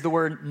 Spirit, is the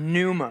word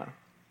pneuma.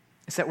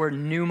 It's that word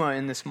pneuma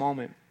in this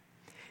moment.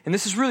 And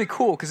this is really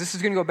cool because this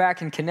is going to go back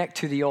and connect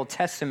to the Old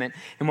Testament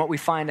and what we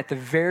find at the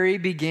very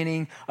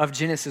beginning of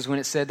Genesis when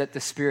it said that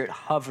the Spirit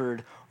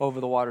hovered over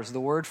the waters.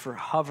 The word for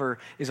hover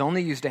is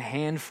only used a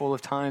handful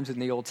of times in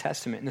the Old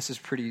Testament, and this is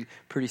pretty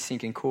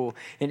stinking cool.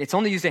 And it's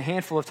only used a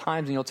handful of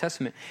times in the Old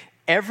Testament.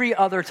 Every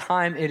other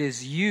time it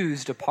is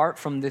used, apart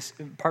from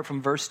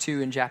verse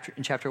 2 in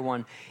chapter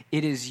 1,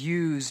 it is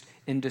used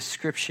in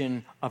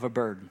description of a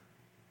bird.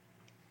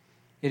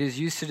 It is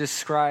used to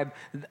describe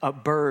a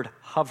bird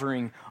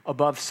hovering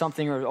above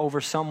something or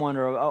over someone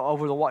or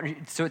over the water.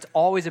 So it's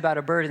always about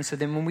a bird. And so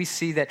then when we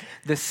see that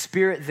the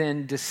Spirit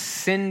then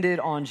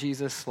descended on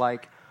Jesus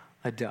like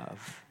a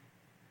dove,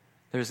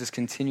 There's this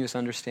continuous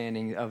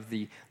understanding of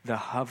the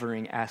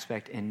hovering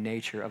aspect and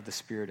nature of the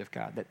Spirit of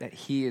God, that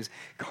he is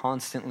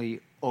constantly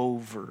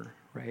over,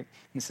 right? And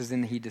it says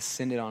then he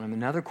descended on him.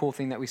 Another cool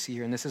thing that we see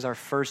here, and this is our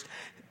first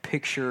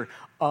picture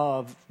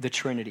of the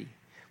Trinity,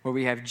 where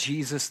we have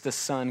Jesus the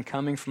Son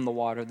coming from the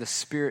water, the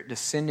Spirit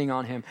descending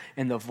on him,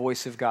 and the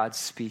voice of God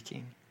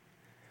speaking.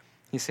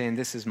 He's saying,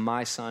 this is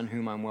my Son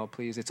whom I'm well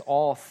pleased. It's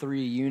all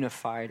three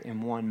unified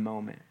in one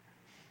moment.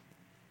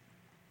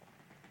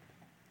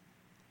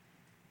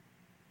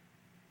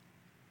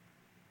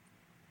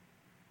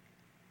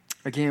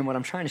 Again, what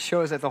I'm trying to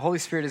show is that the Holy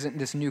Spirit isn't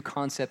this new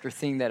concept or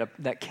thing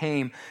that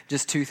came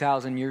just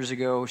 2,000 years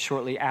ago,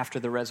 shortly after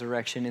the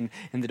resurrection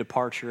and the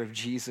departure of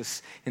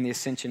Jesus and the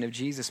ascension of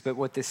Jesus. But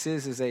what this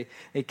is a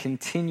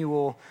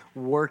continual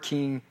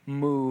working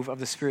move of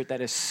the Spirit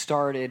that has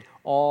started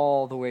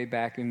all the way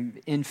back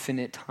in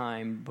infinite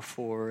time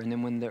before. And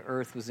then when the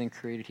earth was then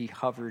created, he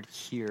hovered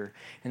here.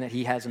 And that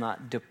he has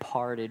not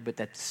departed, but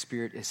that the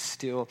Spirit is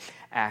still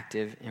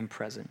active and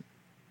present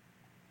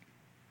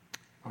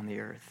on the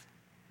earth.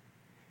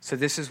 So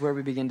this is where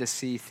we begin to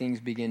see things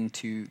begin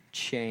to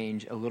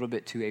change a little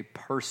bit to a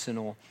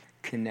personal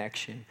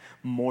connection,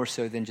 more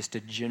so than just a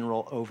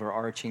general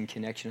overarching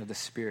connection of the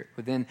Spirit.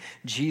 But then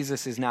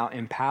Jesus is now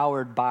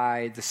empowered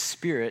by the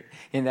Spirit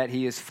in that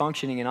he is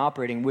functioning and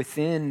operating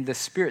within the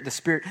Spirit. The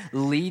Spirit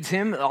leads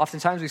him.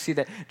 Oftentimes we see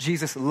that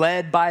Jesus,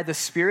 led by the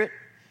Spirit,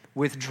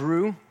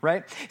 withdrew,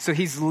 right? So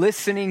he's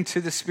listening to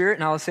the Spirit.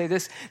 And I'll say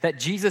this, that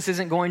Jesus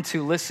isn't going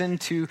to listen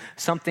to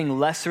something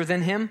lesser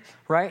than him,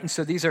 right? And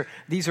so these are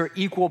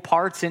equal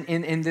parts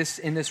in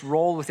this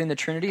role within the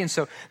Trinity. And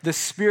so the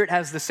Spirit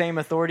has the same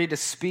authority to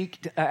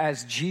speak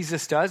as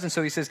Jesus does. And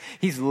so he says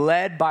he's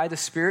led by the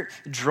Spirit,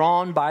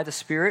 drawn by the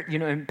Spirit,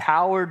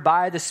 empowered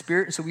by the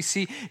Spirit. And so we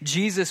see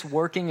Jesus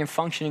working and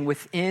functioning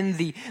within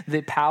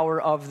the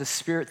power of the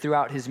Spirit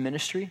throughout his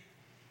ministry.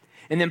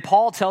 And then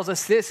Paul tells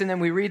us this, and then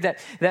we read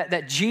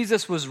that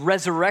Jesus was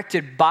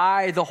resurrected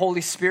by the Holy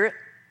Spirit.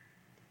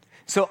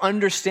 So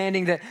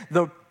understanding that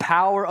the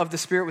power of the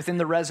Spirit within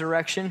the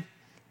resurrection,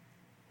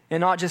 and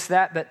not just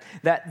that, but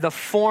that the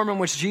form in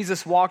which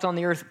Jesus walked on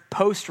the earth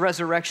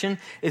post-resurrection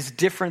is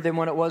different than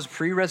when it was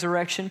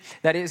pre-resurrection.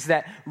 That is,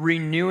 that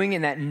renewing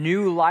and that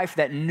new life,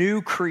 that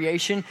new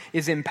creation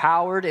is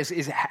empowered,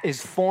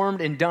 is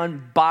formed and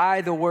done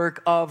by the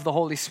work of the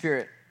Holy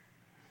Spirit.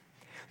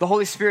 The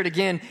Holy Spirit,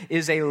 again,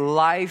 is a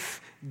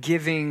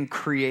life-giving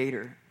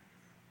creator.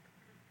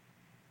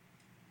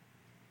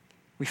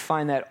 We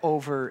find that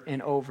over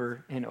and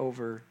over and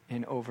over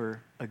and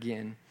over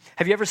again.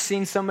 Have you ever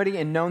seen somebody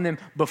and known them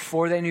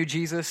before they knew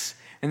Jesus,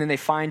 and then they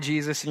find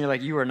Jesus, and you're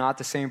like, you are not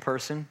the same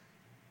person?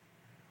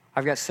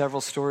 I've got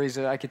several stories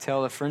that I could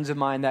tell of friends of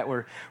mine that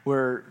were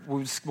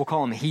we'll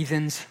call them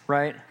heathens,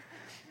 right?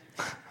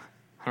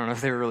 I don't know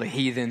if they were really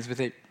heathens,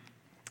 but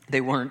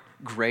they weren't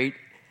great.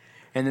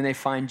 And then they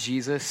find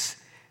Jesus,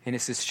 and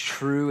it's this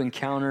true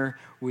encounter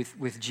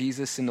with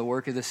Jesus and the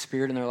work of the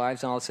Spirit in their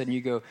lives, and all of a sudden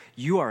you go,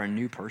 you are a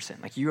new person.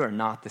 Like, you are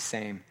not the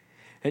same.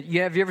 Have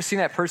you ever seen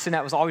that person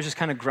that was always just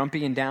kind of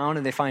grumpy and down,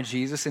 and they find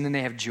Jesus, and then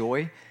they have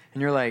joy?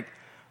 And you're like,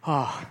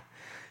 oh,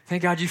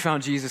 thank God you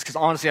found Jesus, because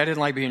honestly, I didn't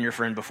like being your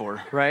friend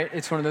before, right?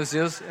 It's one of those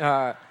deals.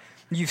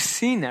 You've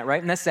seen that,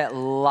 right? And that's that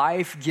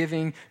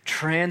life-giving,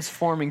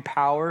 transforming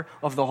power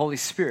of the Holy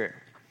Spirit.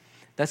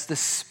 That's the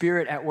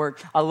Spirit at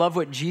work. I love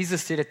what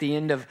Jesus did at the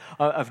end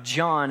of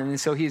John. And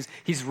so he's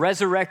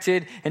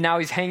resurrected, and now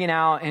he's hanging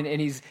out, and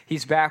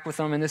he's back with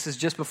them. And this is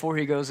just before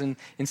he goes and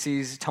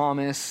sees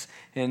Thomas,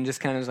 and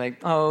just kind of like,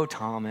 oh,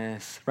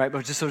 Thomas, right?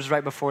 But just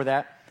right before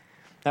that,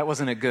 that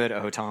wasn't a good,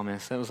 oh,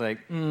 Thomas. That was like,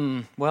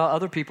 well,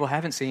 other people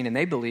haven't seen, and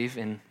they believe,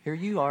 and here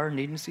you are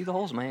needing to see the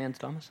holes in my hands,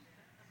 Thomas.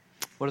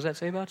 What does that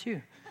say about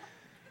you?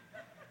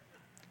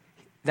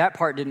 That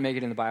part didn't make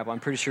it in the Bible. I'm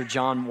pretty sure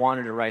John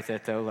wanted to write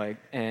that, though.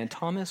 And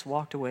Thomas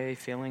walked away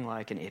feeling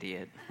like an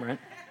idiot, right?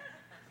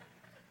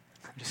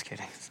 I'm just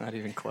kidding. It's not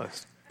even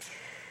close.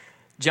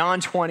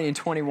 John 20 and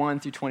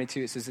 21 through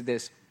 22, it says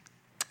this.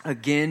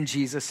 Again,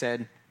 Jesus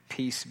said,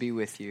 peace be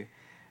with you.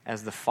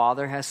 As the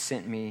Father has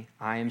sent me,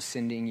 I am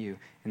sending you.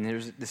 And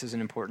this is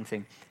an important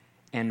thing.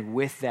 And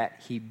with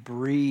that, he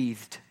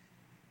breathed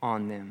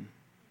on them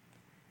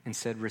and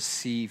said,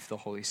 receive the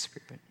Holy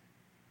Spirit.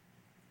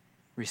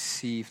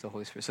 Receive the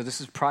Holy Spirit. So this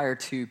is prior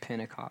to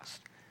Pentecost.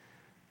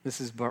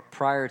 This is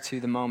prior to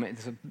the moment.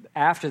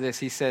 After this,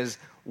 he says,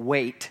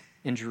 wait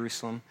in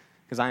Jerusalem,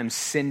 because I am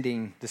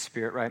sending the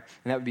Spirit, right?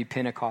 And that would be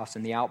Pentecost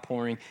and the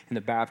outpouring and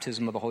the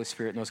baptism of the Holy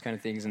Spirit and those kind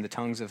of things and the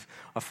tongues of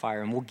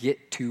fire. And we'll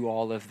get to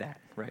all of that,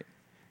 right?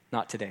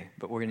 Not today,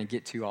 but we're going to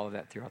get to all of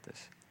that throughout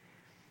this.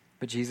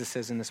 But Jesus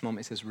says in this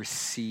moment, he says,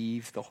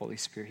 receive the Holy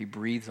Spirit. He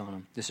breathes on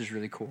them. This is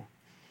really cool.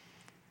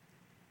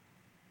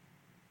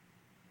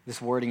 This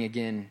wording,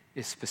 again,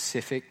 is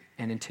specific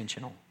and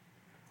intentional.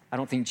 I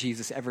don't think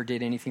Jesus ever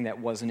did anything that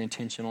wasn't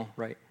intentional,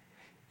 right?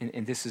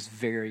 And this is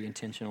very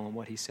intentional in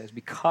what he says,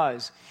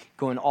 because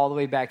going all the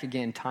way back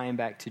again, tying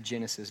back to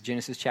Genesis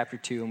chapter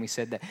 2, and we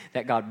said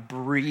that God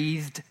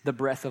breathed the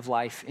breath of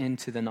life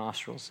into the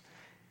nostrils,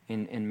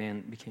 and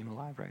man became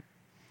alive, right?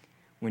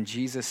 when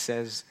Jesus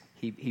says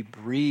he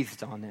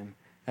breathed on them,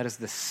 that is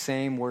the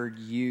same word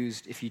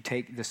used if you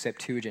take the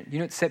Septuagint. You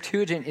know,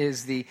 Septuagint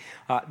is the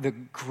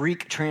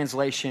Greek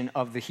translation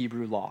of the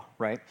Hebrew law,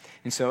 right?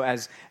 And so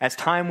as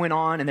time went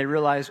on and they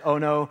realized, oh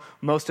no,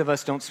 most of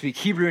us don't speak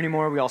Hebrew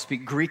anymore. We all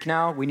speak Greek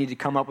now. We need to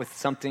come up with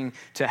something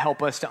to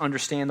help us to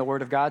understand the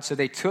Word of God. So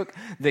they took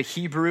the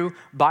Hebrew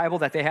Bible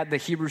that they had, the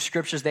Hebrew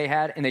scriptures they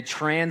had, and they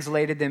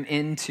translated them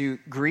into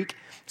Greek.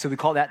 So we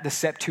call that the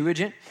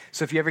Septuagint.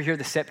 So if you ever hear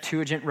the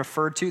Septuagint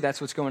referred to, that's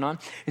what's going on.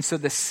 And so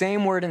the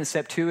same word in the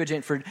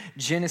Septuagint for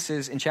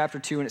Genesis in chapter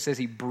 2, when it says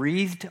he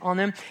breathed on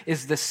them,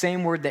 is the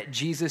same word that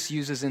Jesus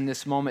uses in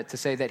this moment to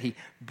say that he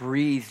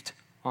breathed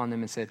on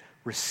them and said,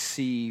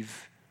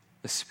 receive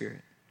the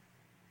Spirit.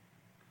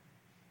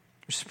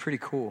 Which is pretty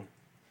cool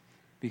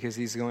because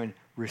he's going,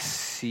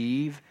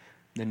 receive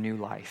the new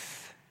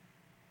life.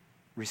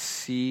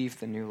 Receive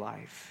the new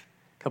life.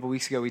 A couple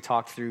weeks ago, we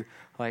talked through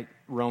like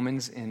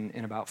Romans in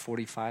about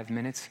 45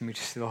 minutes, and we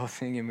just did the whole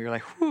thing, and we were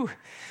like, whew,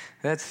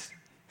 let's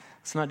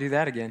not do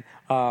that again.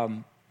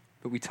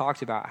 But we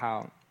talked about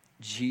how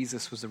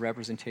Jesus was the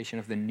representation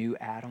of the new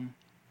Adam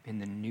in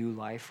the new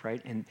life,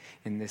 right? And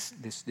in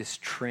this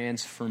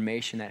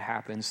transformation that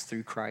happens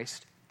through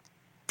Christ.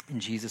 And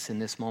Jesus in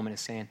this moment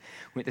is saying,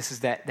 this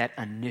is that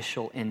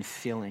initial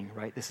infilling,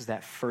 right? This is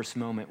that first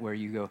moment where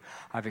you go,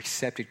 I've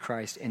accepted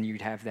Christ, and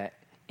you'd have that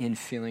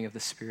infilling of the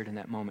Spirit in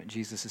that moment.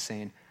 Jesus is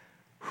saying,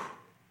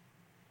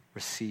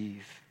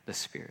 receive the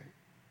Spirit.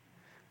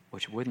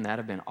 Which wouldn't that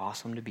have been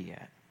awesome to be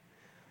at?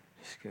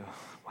 Just go,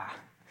 wow,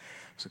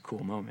 it's a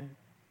cool moment.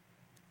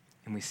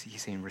 And we see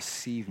he's saying,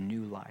 receive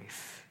new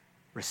life.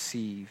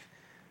 Receive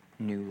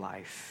new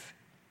life.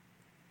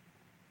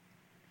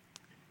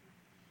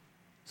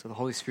 So the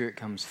Holy Spirit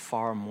comes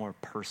far more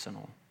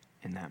personal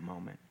in that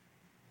moment.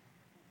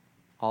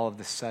 All of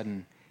a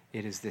sudden,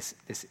 it is this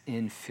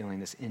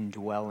infilling, this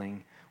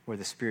indwelling, where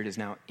the Spirit is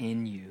now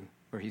in you,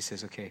 where he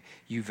says, okay,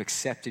 you've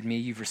accepted me,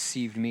 you've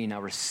received me,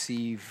 now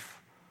receive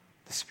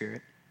the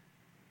Spirit.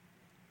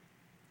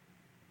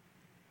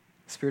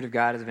 The Spirit of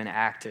God has been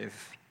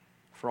active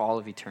for all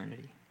of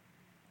eternity.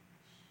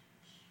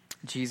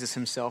 Jesus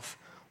himself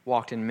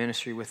walked in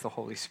ministry with the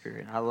Holy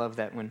Spirit. I love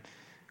that when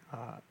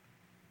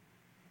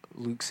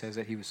Luke says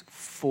that he was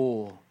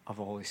full of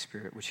the Holy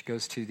Spirit, which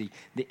goes to the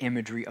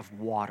imagery of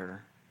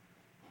water,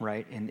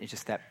 right? And it's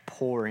just that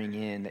pouring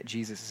in that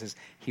Jesus says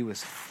he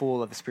was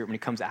full of the Spirit when he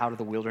comes out of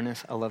the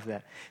wilderness. I love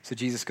that. So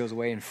Jesus goes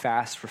away and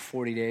fasts for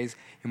 40 days.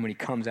 And when he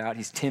comes out,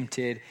 he's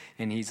tempted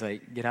and he's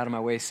like, get out of my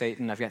way,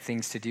 Satan. I've got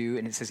things to do.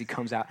 And it says he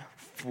comes out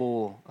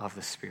full of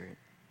the Spirit.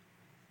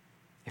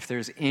 If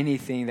there's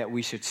anything that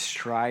we should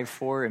strive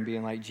for in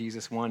being like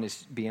Jesus, one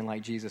is being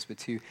like Jesus, but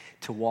two,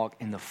 to walk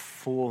in the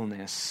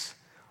fullness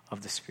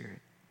of the Spirit.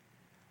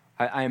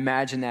 I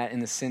imagine that in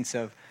the sense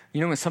of,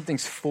 when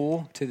something's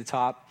full to the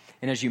top,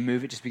 and as you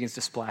move, it just begins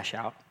to splash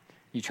out.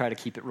 You try to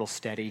keep it real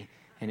steady,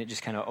 and it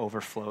just kind of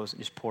overflows. It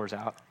just pours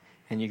out.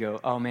 And you go,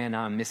 oh, man,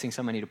 now I'm missing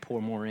something. I need to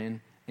pour more in.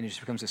 And it just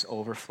becomes this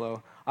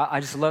overflow. I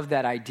just love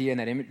that idea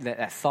and that image,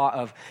 that thought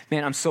of,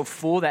 man, I'm so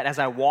full that as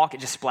I walk, it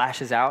just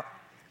splashes out,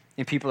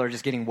 and people are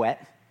just getting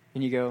wet.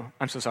 And you go,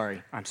 I'm so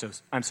sorry. I'm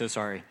so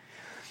sorry.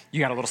 You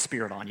got a little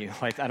Spirit on you.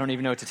 Like, I don't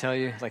even know what to tell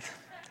you. Like,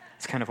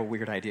 it's kind of a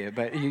weird idea,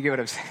 but you get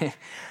what I'm saying.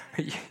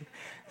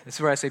 This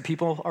is where I say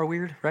people are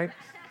weird, right?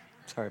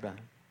 Sorry about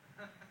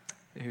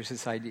it. Here's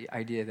this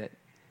idea that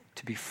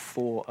to be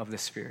full of the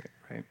Spirit,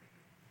 right?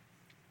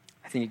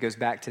 I think it goes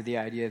back to the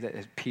idea that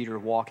as Peter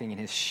walking and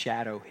his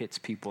shadow hits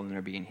people and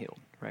they're being healed,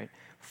 right?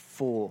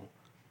 Full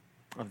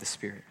of the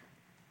Spirit.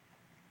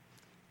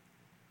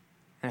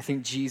 And I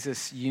think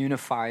Jesus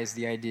unifies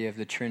the idea of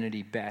the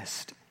Trinity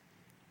best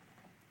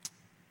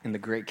in the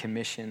Great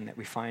Commission that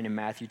we find in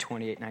Matthew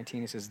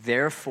 28:19. It says,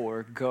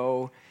 therefore,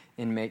 go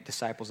and make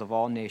disciples of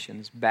all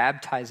nations,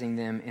 baptizing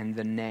them in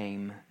the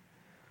name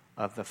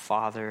of the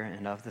Father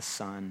and of the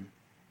Son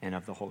and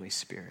of the Holy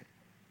Spirit.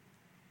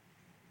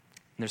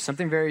 And there's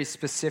something very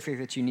specific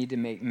that you need to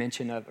make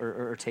mention of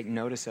or take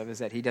notice of, is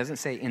that he doesn't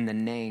say in the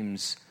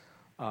names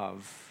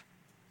of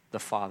the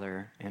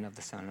Father and of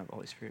the Son and of the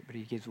Holy Spirit, but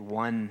he gives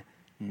one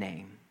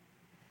name.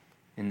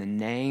 In the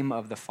name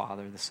of the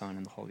Father, the Son,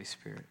 and the Holy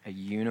Spirit, a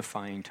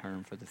unifying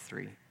term for the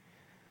three.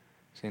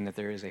 Saying that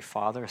there is a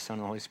Father, a Son,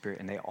 and a Holy Spirit,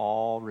 and they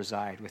all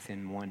reside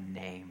within one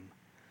name,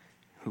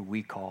 who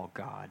we call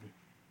God.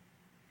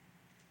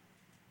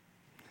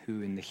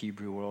 Who in the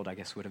Hebrew world, I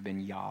guess, would have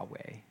been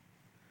Yahweh.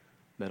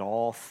 But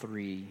all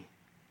three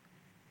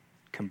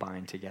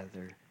combine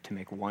together to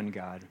make one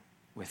God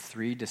with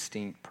three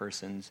distinct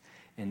persons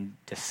and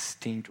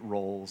distinct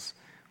roles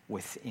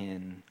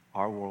within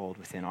our world,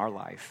 within our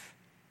life.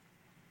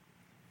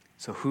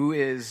 So who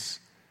is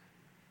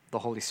the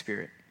Holy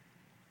Spirit?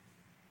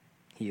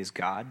 He is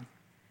God.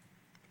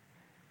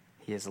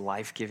 He is a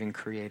life-giving,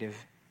 creative,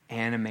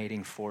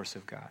 animating force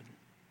of God.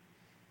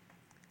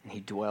 And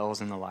he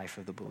dwells in the life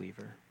of the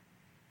believer.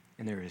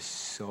 And there is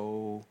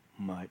so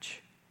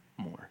much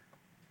more.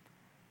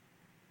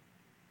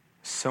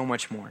 So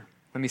much more.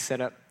 Let me set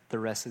up the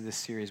rest of this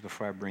series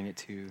before I bring it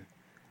to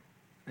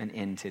an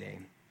end today.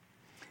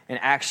 In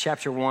Acts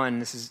chapter 1,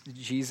 this is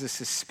Jesus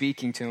is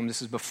speaking to him.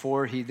 This is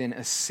before he then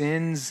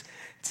ascends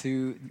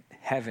to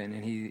heaven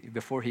and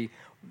before he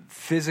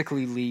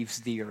physically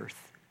leaves the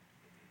earth.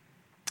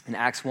 In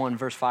Acts 1,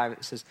 verse 5,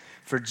 it says,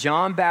 "For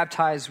John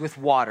baptized with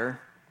water,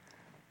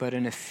 but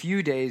in a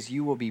few days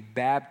you will be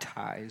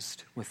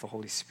baptized with the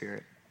Holy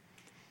Spirit."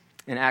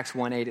 In Acts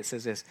 1:8, it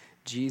says this.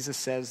 Jesus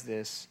says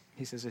this.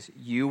 He says this,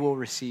 "You will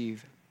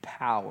receive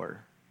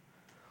power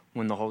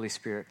when the Holy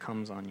Spirit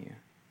comes on you."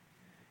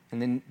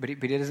 And then, but he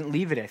doesn't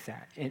leave it at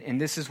that. And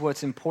this is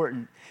what's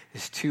important,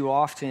 is too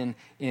often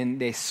in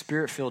the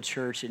Spirit-filled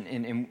church,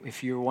 and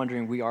if you're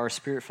wondering, we are a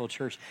Spirit-filled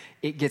church,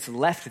 it gets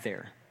left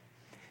there.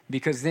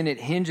 Because then it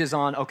hinges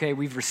on, okay,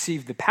 we've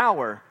received the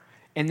power,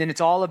 and then it's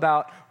all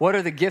about what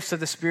are the gifts of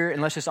the Spirit,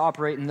 and let's just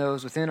operate in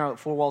those within our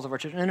four walls of our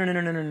church.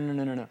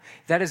 No.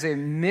 That is a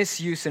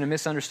misuse and a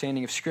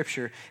misunderstanding of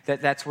Scripture,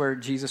 that's where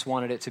Jesus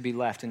wanted it to be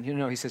left. And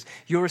he says,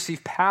 you'll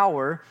receive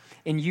power,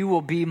 and you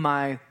will be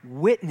my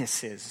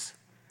witnesses.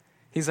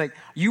 He's like,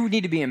 you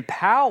need to be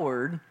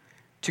empowered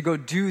to go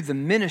do the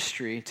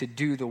ministry, to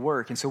do the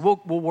work. And so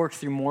we'll work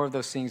through more of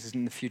those things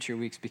in the future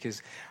weeks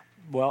because,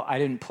 well, I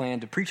didn't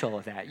plan to preach all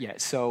of that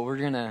yet. So we're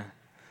going to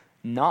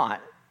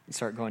not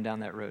start going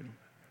down that road.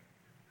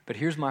 But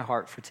here's my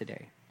heart for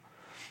today.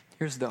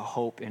 Here's the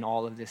hope in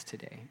all of this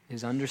today,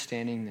 is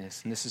understanding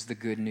this, and this is the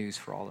good news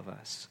for all of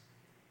us.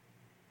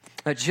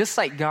 Just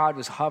like God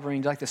was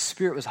hovering, like the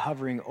Spirit was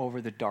hovering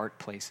over the dark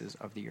places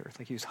of the earth,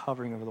 like he was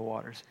hovering over the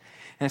waters.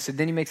 And so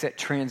then he makes that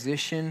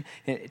transition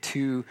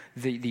to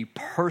the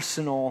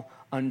personal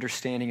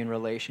understanding and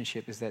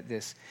relationship is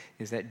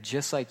that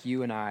just like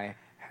you and I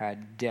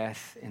had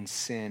death and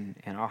sin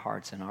in our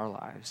hearts and our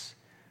lives,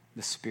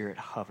 the Spirit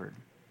hovered,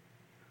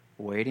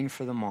 waiting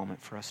for the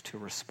moment for us to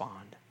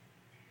respond.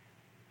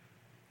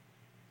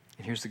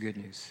 And here's the good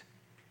news.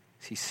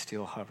 He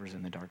still hovers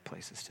in the dark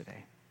places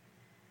today.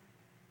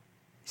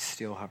 He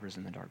still hovers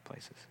in the dark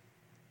places.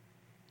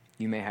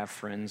 You may have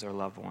friends or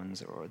loved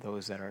ones or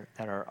those that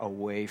are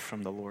away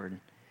from the Lord,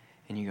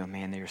 and you go,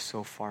 man, they are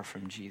so far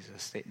from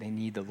Jesus. They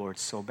need the Lord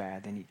so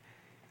bad.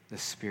 The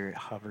Spirit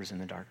hovers in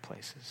the dark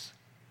places.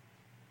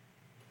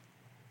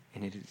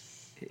 And it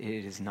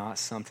is not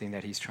something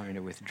that he's trying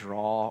to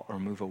withdraw or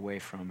move away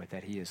from, but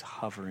that he is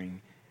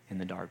hovering in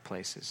the dark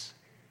places.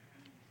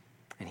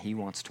 And he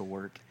wants to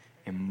work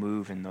and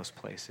move in those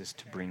places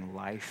to bring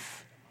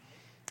life.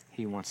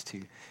 He wants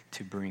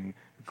to bring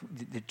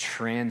the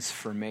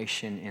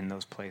transformation in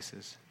those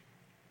places.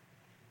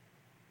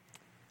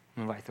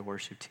 I'm going to invite the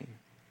worship team.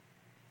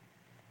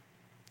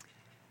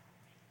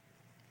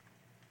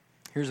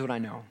 Here's what I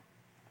know.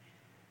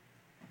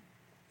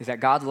 Is that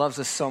God loves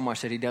us so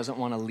much that he doesn't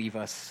want to leave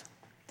us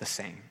the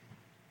same.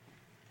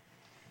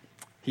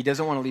 He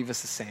doesn't want to leave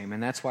us the same,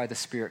 and that's why the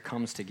Spirit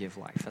comes to give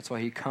life. That's why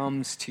he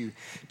comes to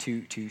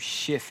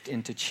shift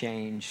and to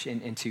change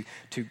and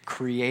to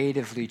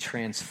creatively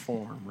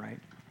transform, right?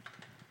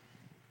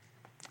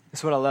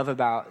 That's what I love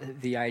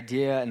about the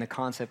idea and the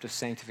concept of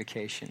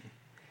sanctification,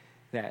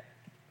 that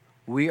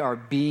we are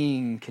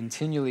being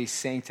continually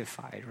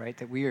sanctified, right?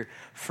 That we are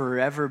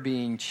forever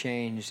being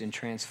changed and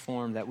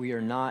transformed, that we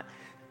are not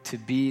to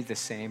be the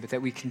same, but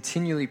that we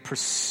continually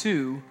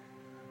pursue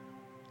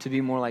to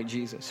be more like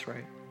Jesus,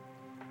 right?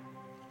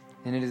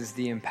 And it is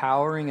the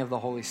empowering of the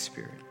Holy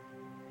Spirit.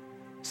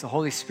 It's the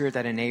Holy Spirit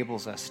that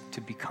enables us to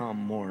become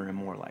more and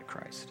more like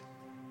Christ.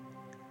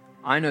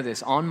 I know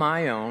this. On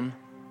my own,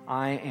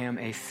 I am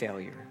a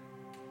failure.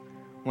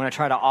 When I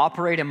try to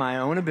operate in my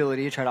own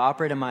ability, try to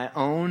operate in my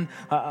own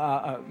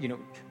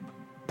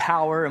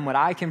power and what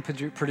I can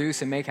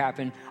produce and make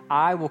happen,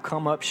 I will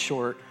come up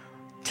short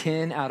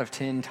 10 out of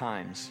 10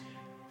 times.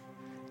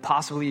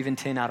 Possibly even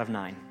 10 out of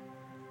 9.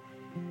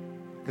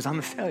 Because I'm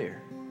a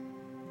failure.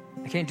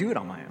 I can't do it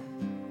on my own.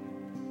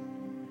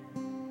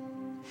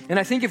 And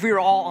I think if we were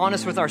all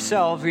honest with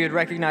ourselves, we would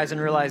recognize and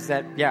realize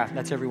that, yeah,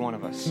 that's every one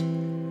of us.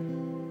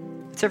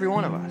 It's every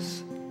one of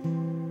us.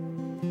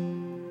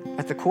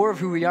 At the core of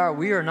who we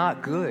are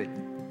not good.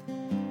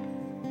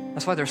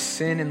 That's why there's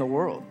sin in the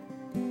world.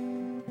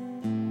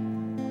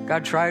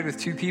 God tried with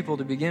 2 people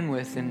to begin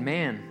with, and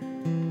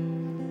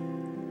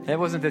man, that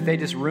wasn't that they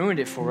just ruined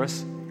it for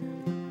us.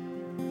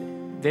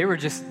 They were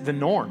just the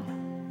norm.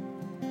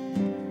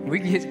 We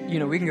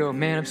can go,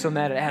 man, I'm so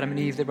mad at Adam and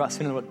Eve. They brought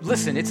sin in the world.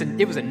 Listen,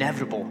 it was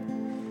inevitable.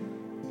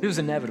 It was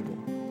inevitable.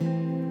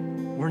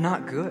 We're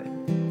not good.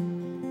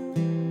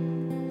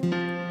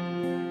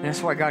 And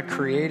that's why God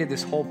created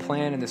this whole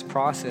plan and this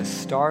process,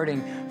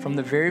 starting from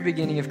the very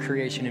beginning of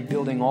creation and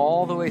building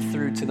all the way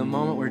through to the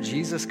moment where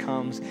Jesus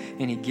comes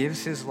and he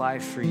gives his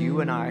life for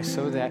you and I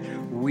so that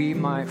we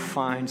might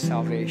find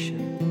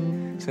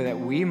salvation, so that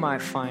we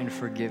might find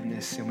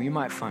forgiveness and we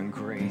might find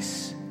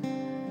grace.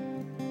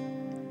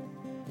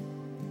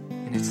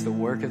 And it's the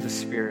work of the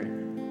Spirit.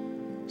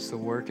 It's the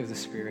work of the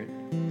Spirit.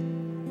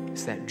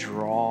 It's that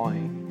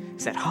drawing.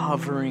 It's that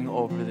hovering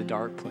over the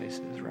dark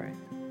places, right?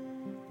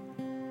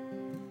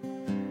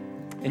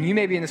 And you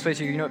may be in this place,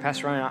 you know what,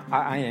 Pastor Ryan,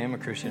 I am a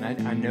Christian.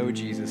 I know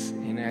Jesus.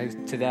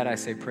 And to that I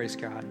say, praise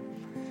God.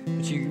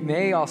 But you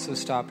may also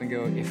stop and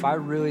go, if I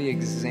really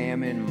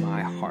examine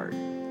my heart,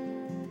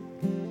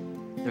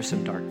 there's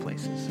some dark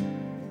places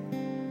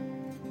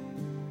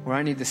where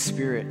I need the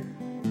Spirit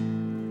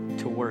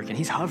to work. And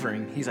he's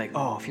hovering. He's like,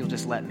 oh, if you'll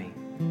just let me.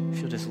 If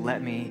you'll just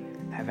let me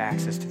have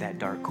access to that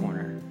dark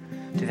corner,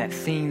 to that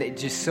thing that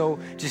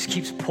just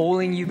keeps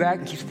pulling you back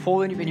and keeps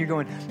pulling you, and you're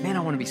going, man, I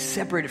want to be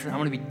separated from that. I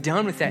want to be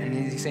done with that.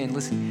 And he's saying,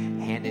 listen,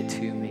 hand it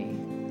to me.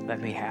 Let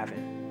me have it.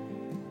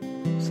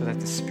 So that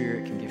the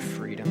Spirit can give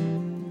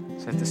freedom.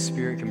 So that the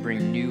Spirit can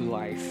bring new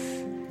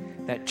life.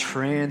 That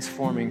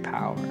transforming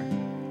power.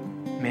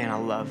 Man, I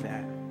love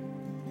that.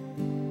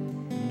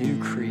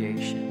 New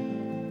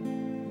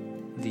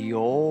creation. The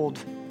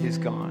old is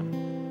gone.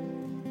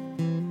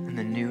 And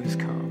the new has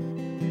come.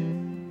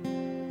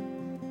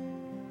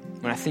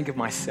 When I think of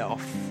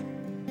myself,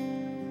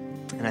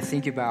 and I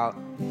think about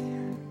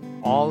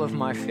all of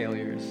my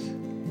failures,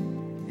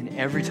 and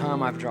every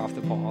time I've dropped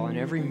the ball, and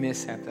every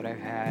mishap that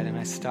I've had, and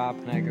I stop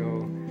and I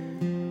go,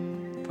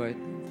 but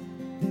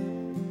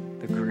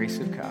the grace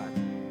of God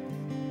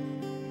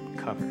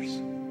covers.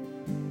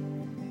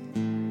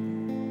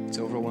 It's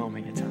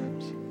overwhelming at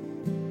times.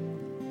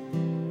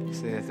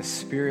 So that the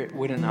Spirit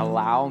wouldn't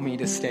allow me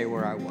to stay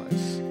where I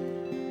was.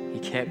 He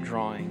kept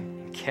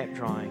drawing, kept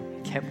working.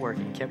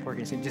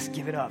 He said, just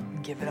give it up.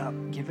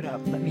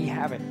 Let me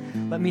have it.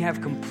 Let me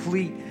have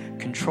complete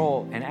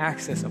control and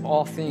access of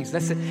all things.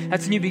 That's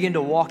when you begin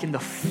to walk in the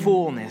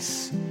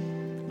fullness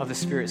of the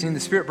Spirit. See, the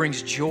Spirit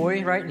brings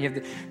joy, right? And you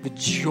have the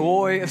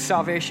joy of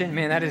salvation.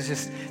 Man, that is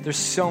just, there's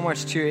so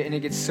much to it, and it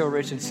gets so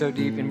rich and so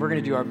deep. And we're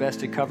going to do our best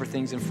to cover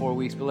things in 4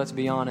 weeks. But let's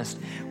be honest,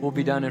 we'll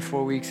be done in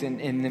 4 weeks, and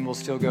then we'll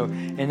still go.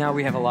 And now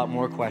we have a lot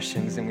more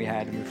questions than we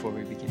had before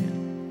we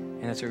began.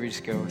 And that's where we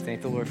just go.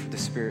 Thank the Lord for the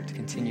Spirit to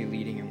continue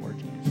leading and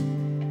working.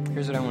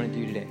 Here's what I want to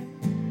do today.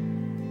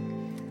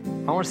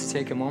 I want us to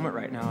take a moment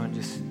right now and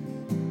just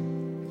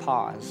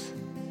pause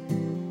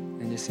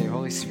and just say,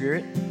 Holy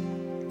Spirit,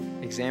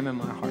 examine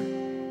my heart.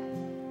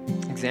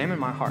 Examine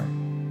my heart.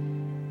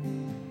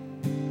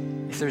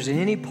 If there's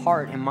any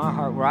part in my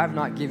heart where I've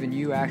not given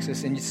you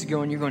access, and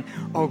you're going,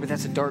 oh, but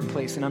that's a dark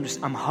place, and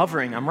I'm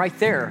hovering. I'm right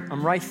there.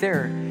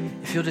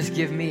 If you'll just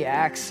give me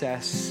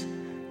access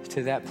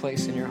to that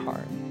place in your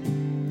heart,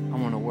 I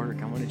want to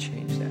work. I want to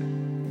change that.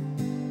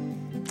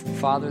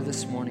 Father,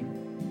 this morning,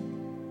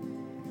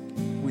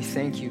 we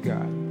thank you,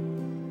 God.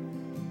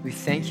 We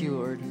thank you,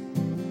 Lord,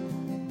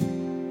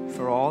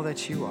 for all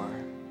that you are.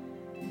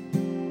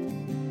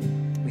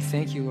 We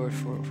thank you, Lord,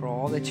 for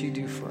all that you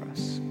do for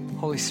us.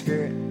 Holy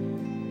Spirit,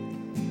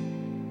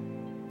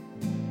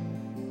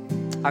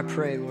 I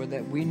pray, Lord,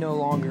 that we no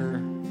longer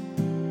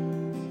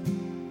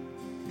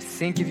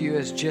think of you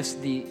as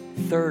just the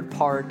third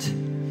part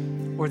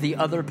or the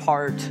other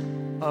part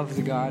of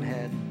the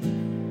Godhead,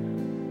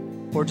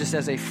 or just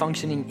as a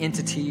functioning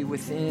entity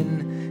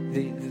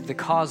within the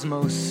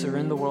cosmos or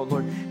in the world,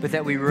 Lord, but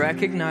that we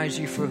recognize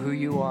you for who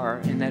you are,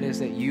 and that is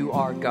that you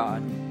are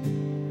God.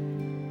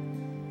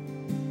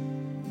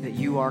 That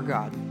you are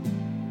God.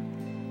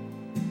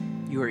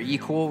 You are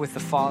equal with the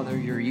Father.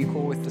 You're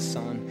equal with the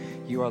Son.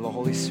 You are the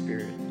Holy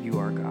Spirit. You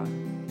are God.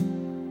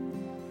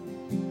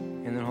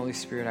 And then, Holy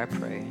Spirit, I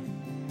pray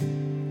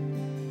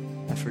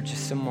that for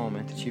just a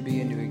moment that you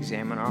begin to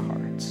examine our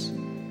hearts.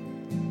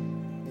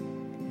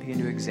 Begin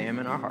to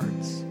examine our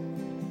hearts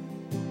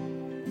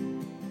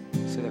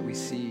so that we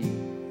see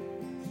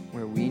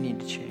where we need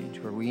to change,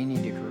 where we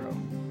need to grow,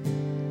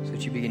 so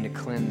that you begin to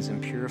cleanse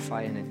and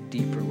purify in a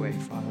deeper way,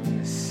 Father, in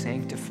the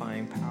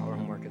sanctifying power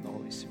and work of the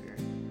Holy Spirit.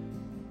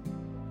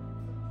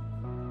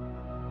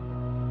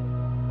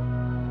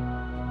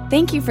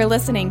 Thank you for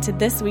listening to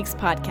this week's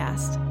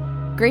podcast.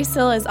 Grace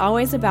Hill is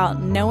always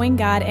about knowing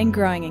God and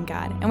growing in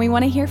God, and we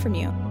want to hear from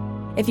you.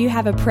 If you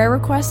have a prayer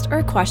request or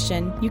a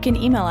question, you can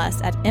email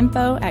us at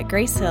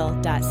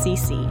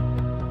info@gracehill.cc.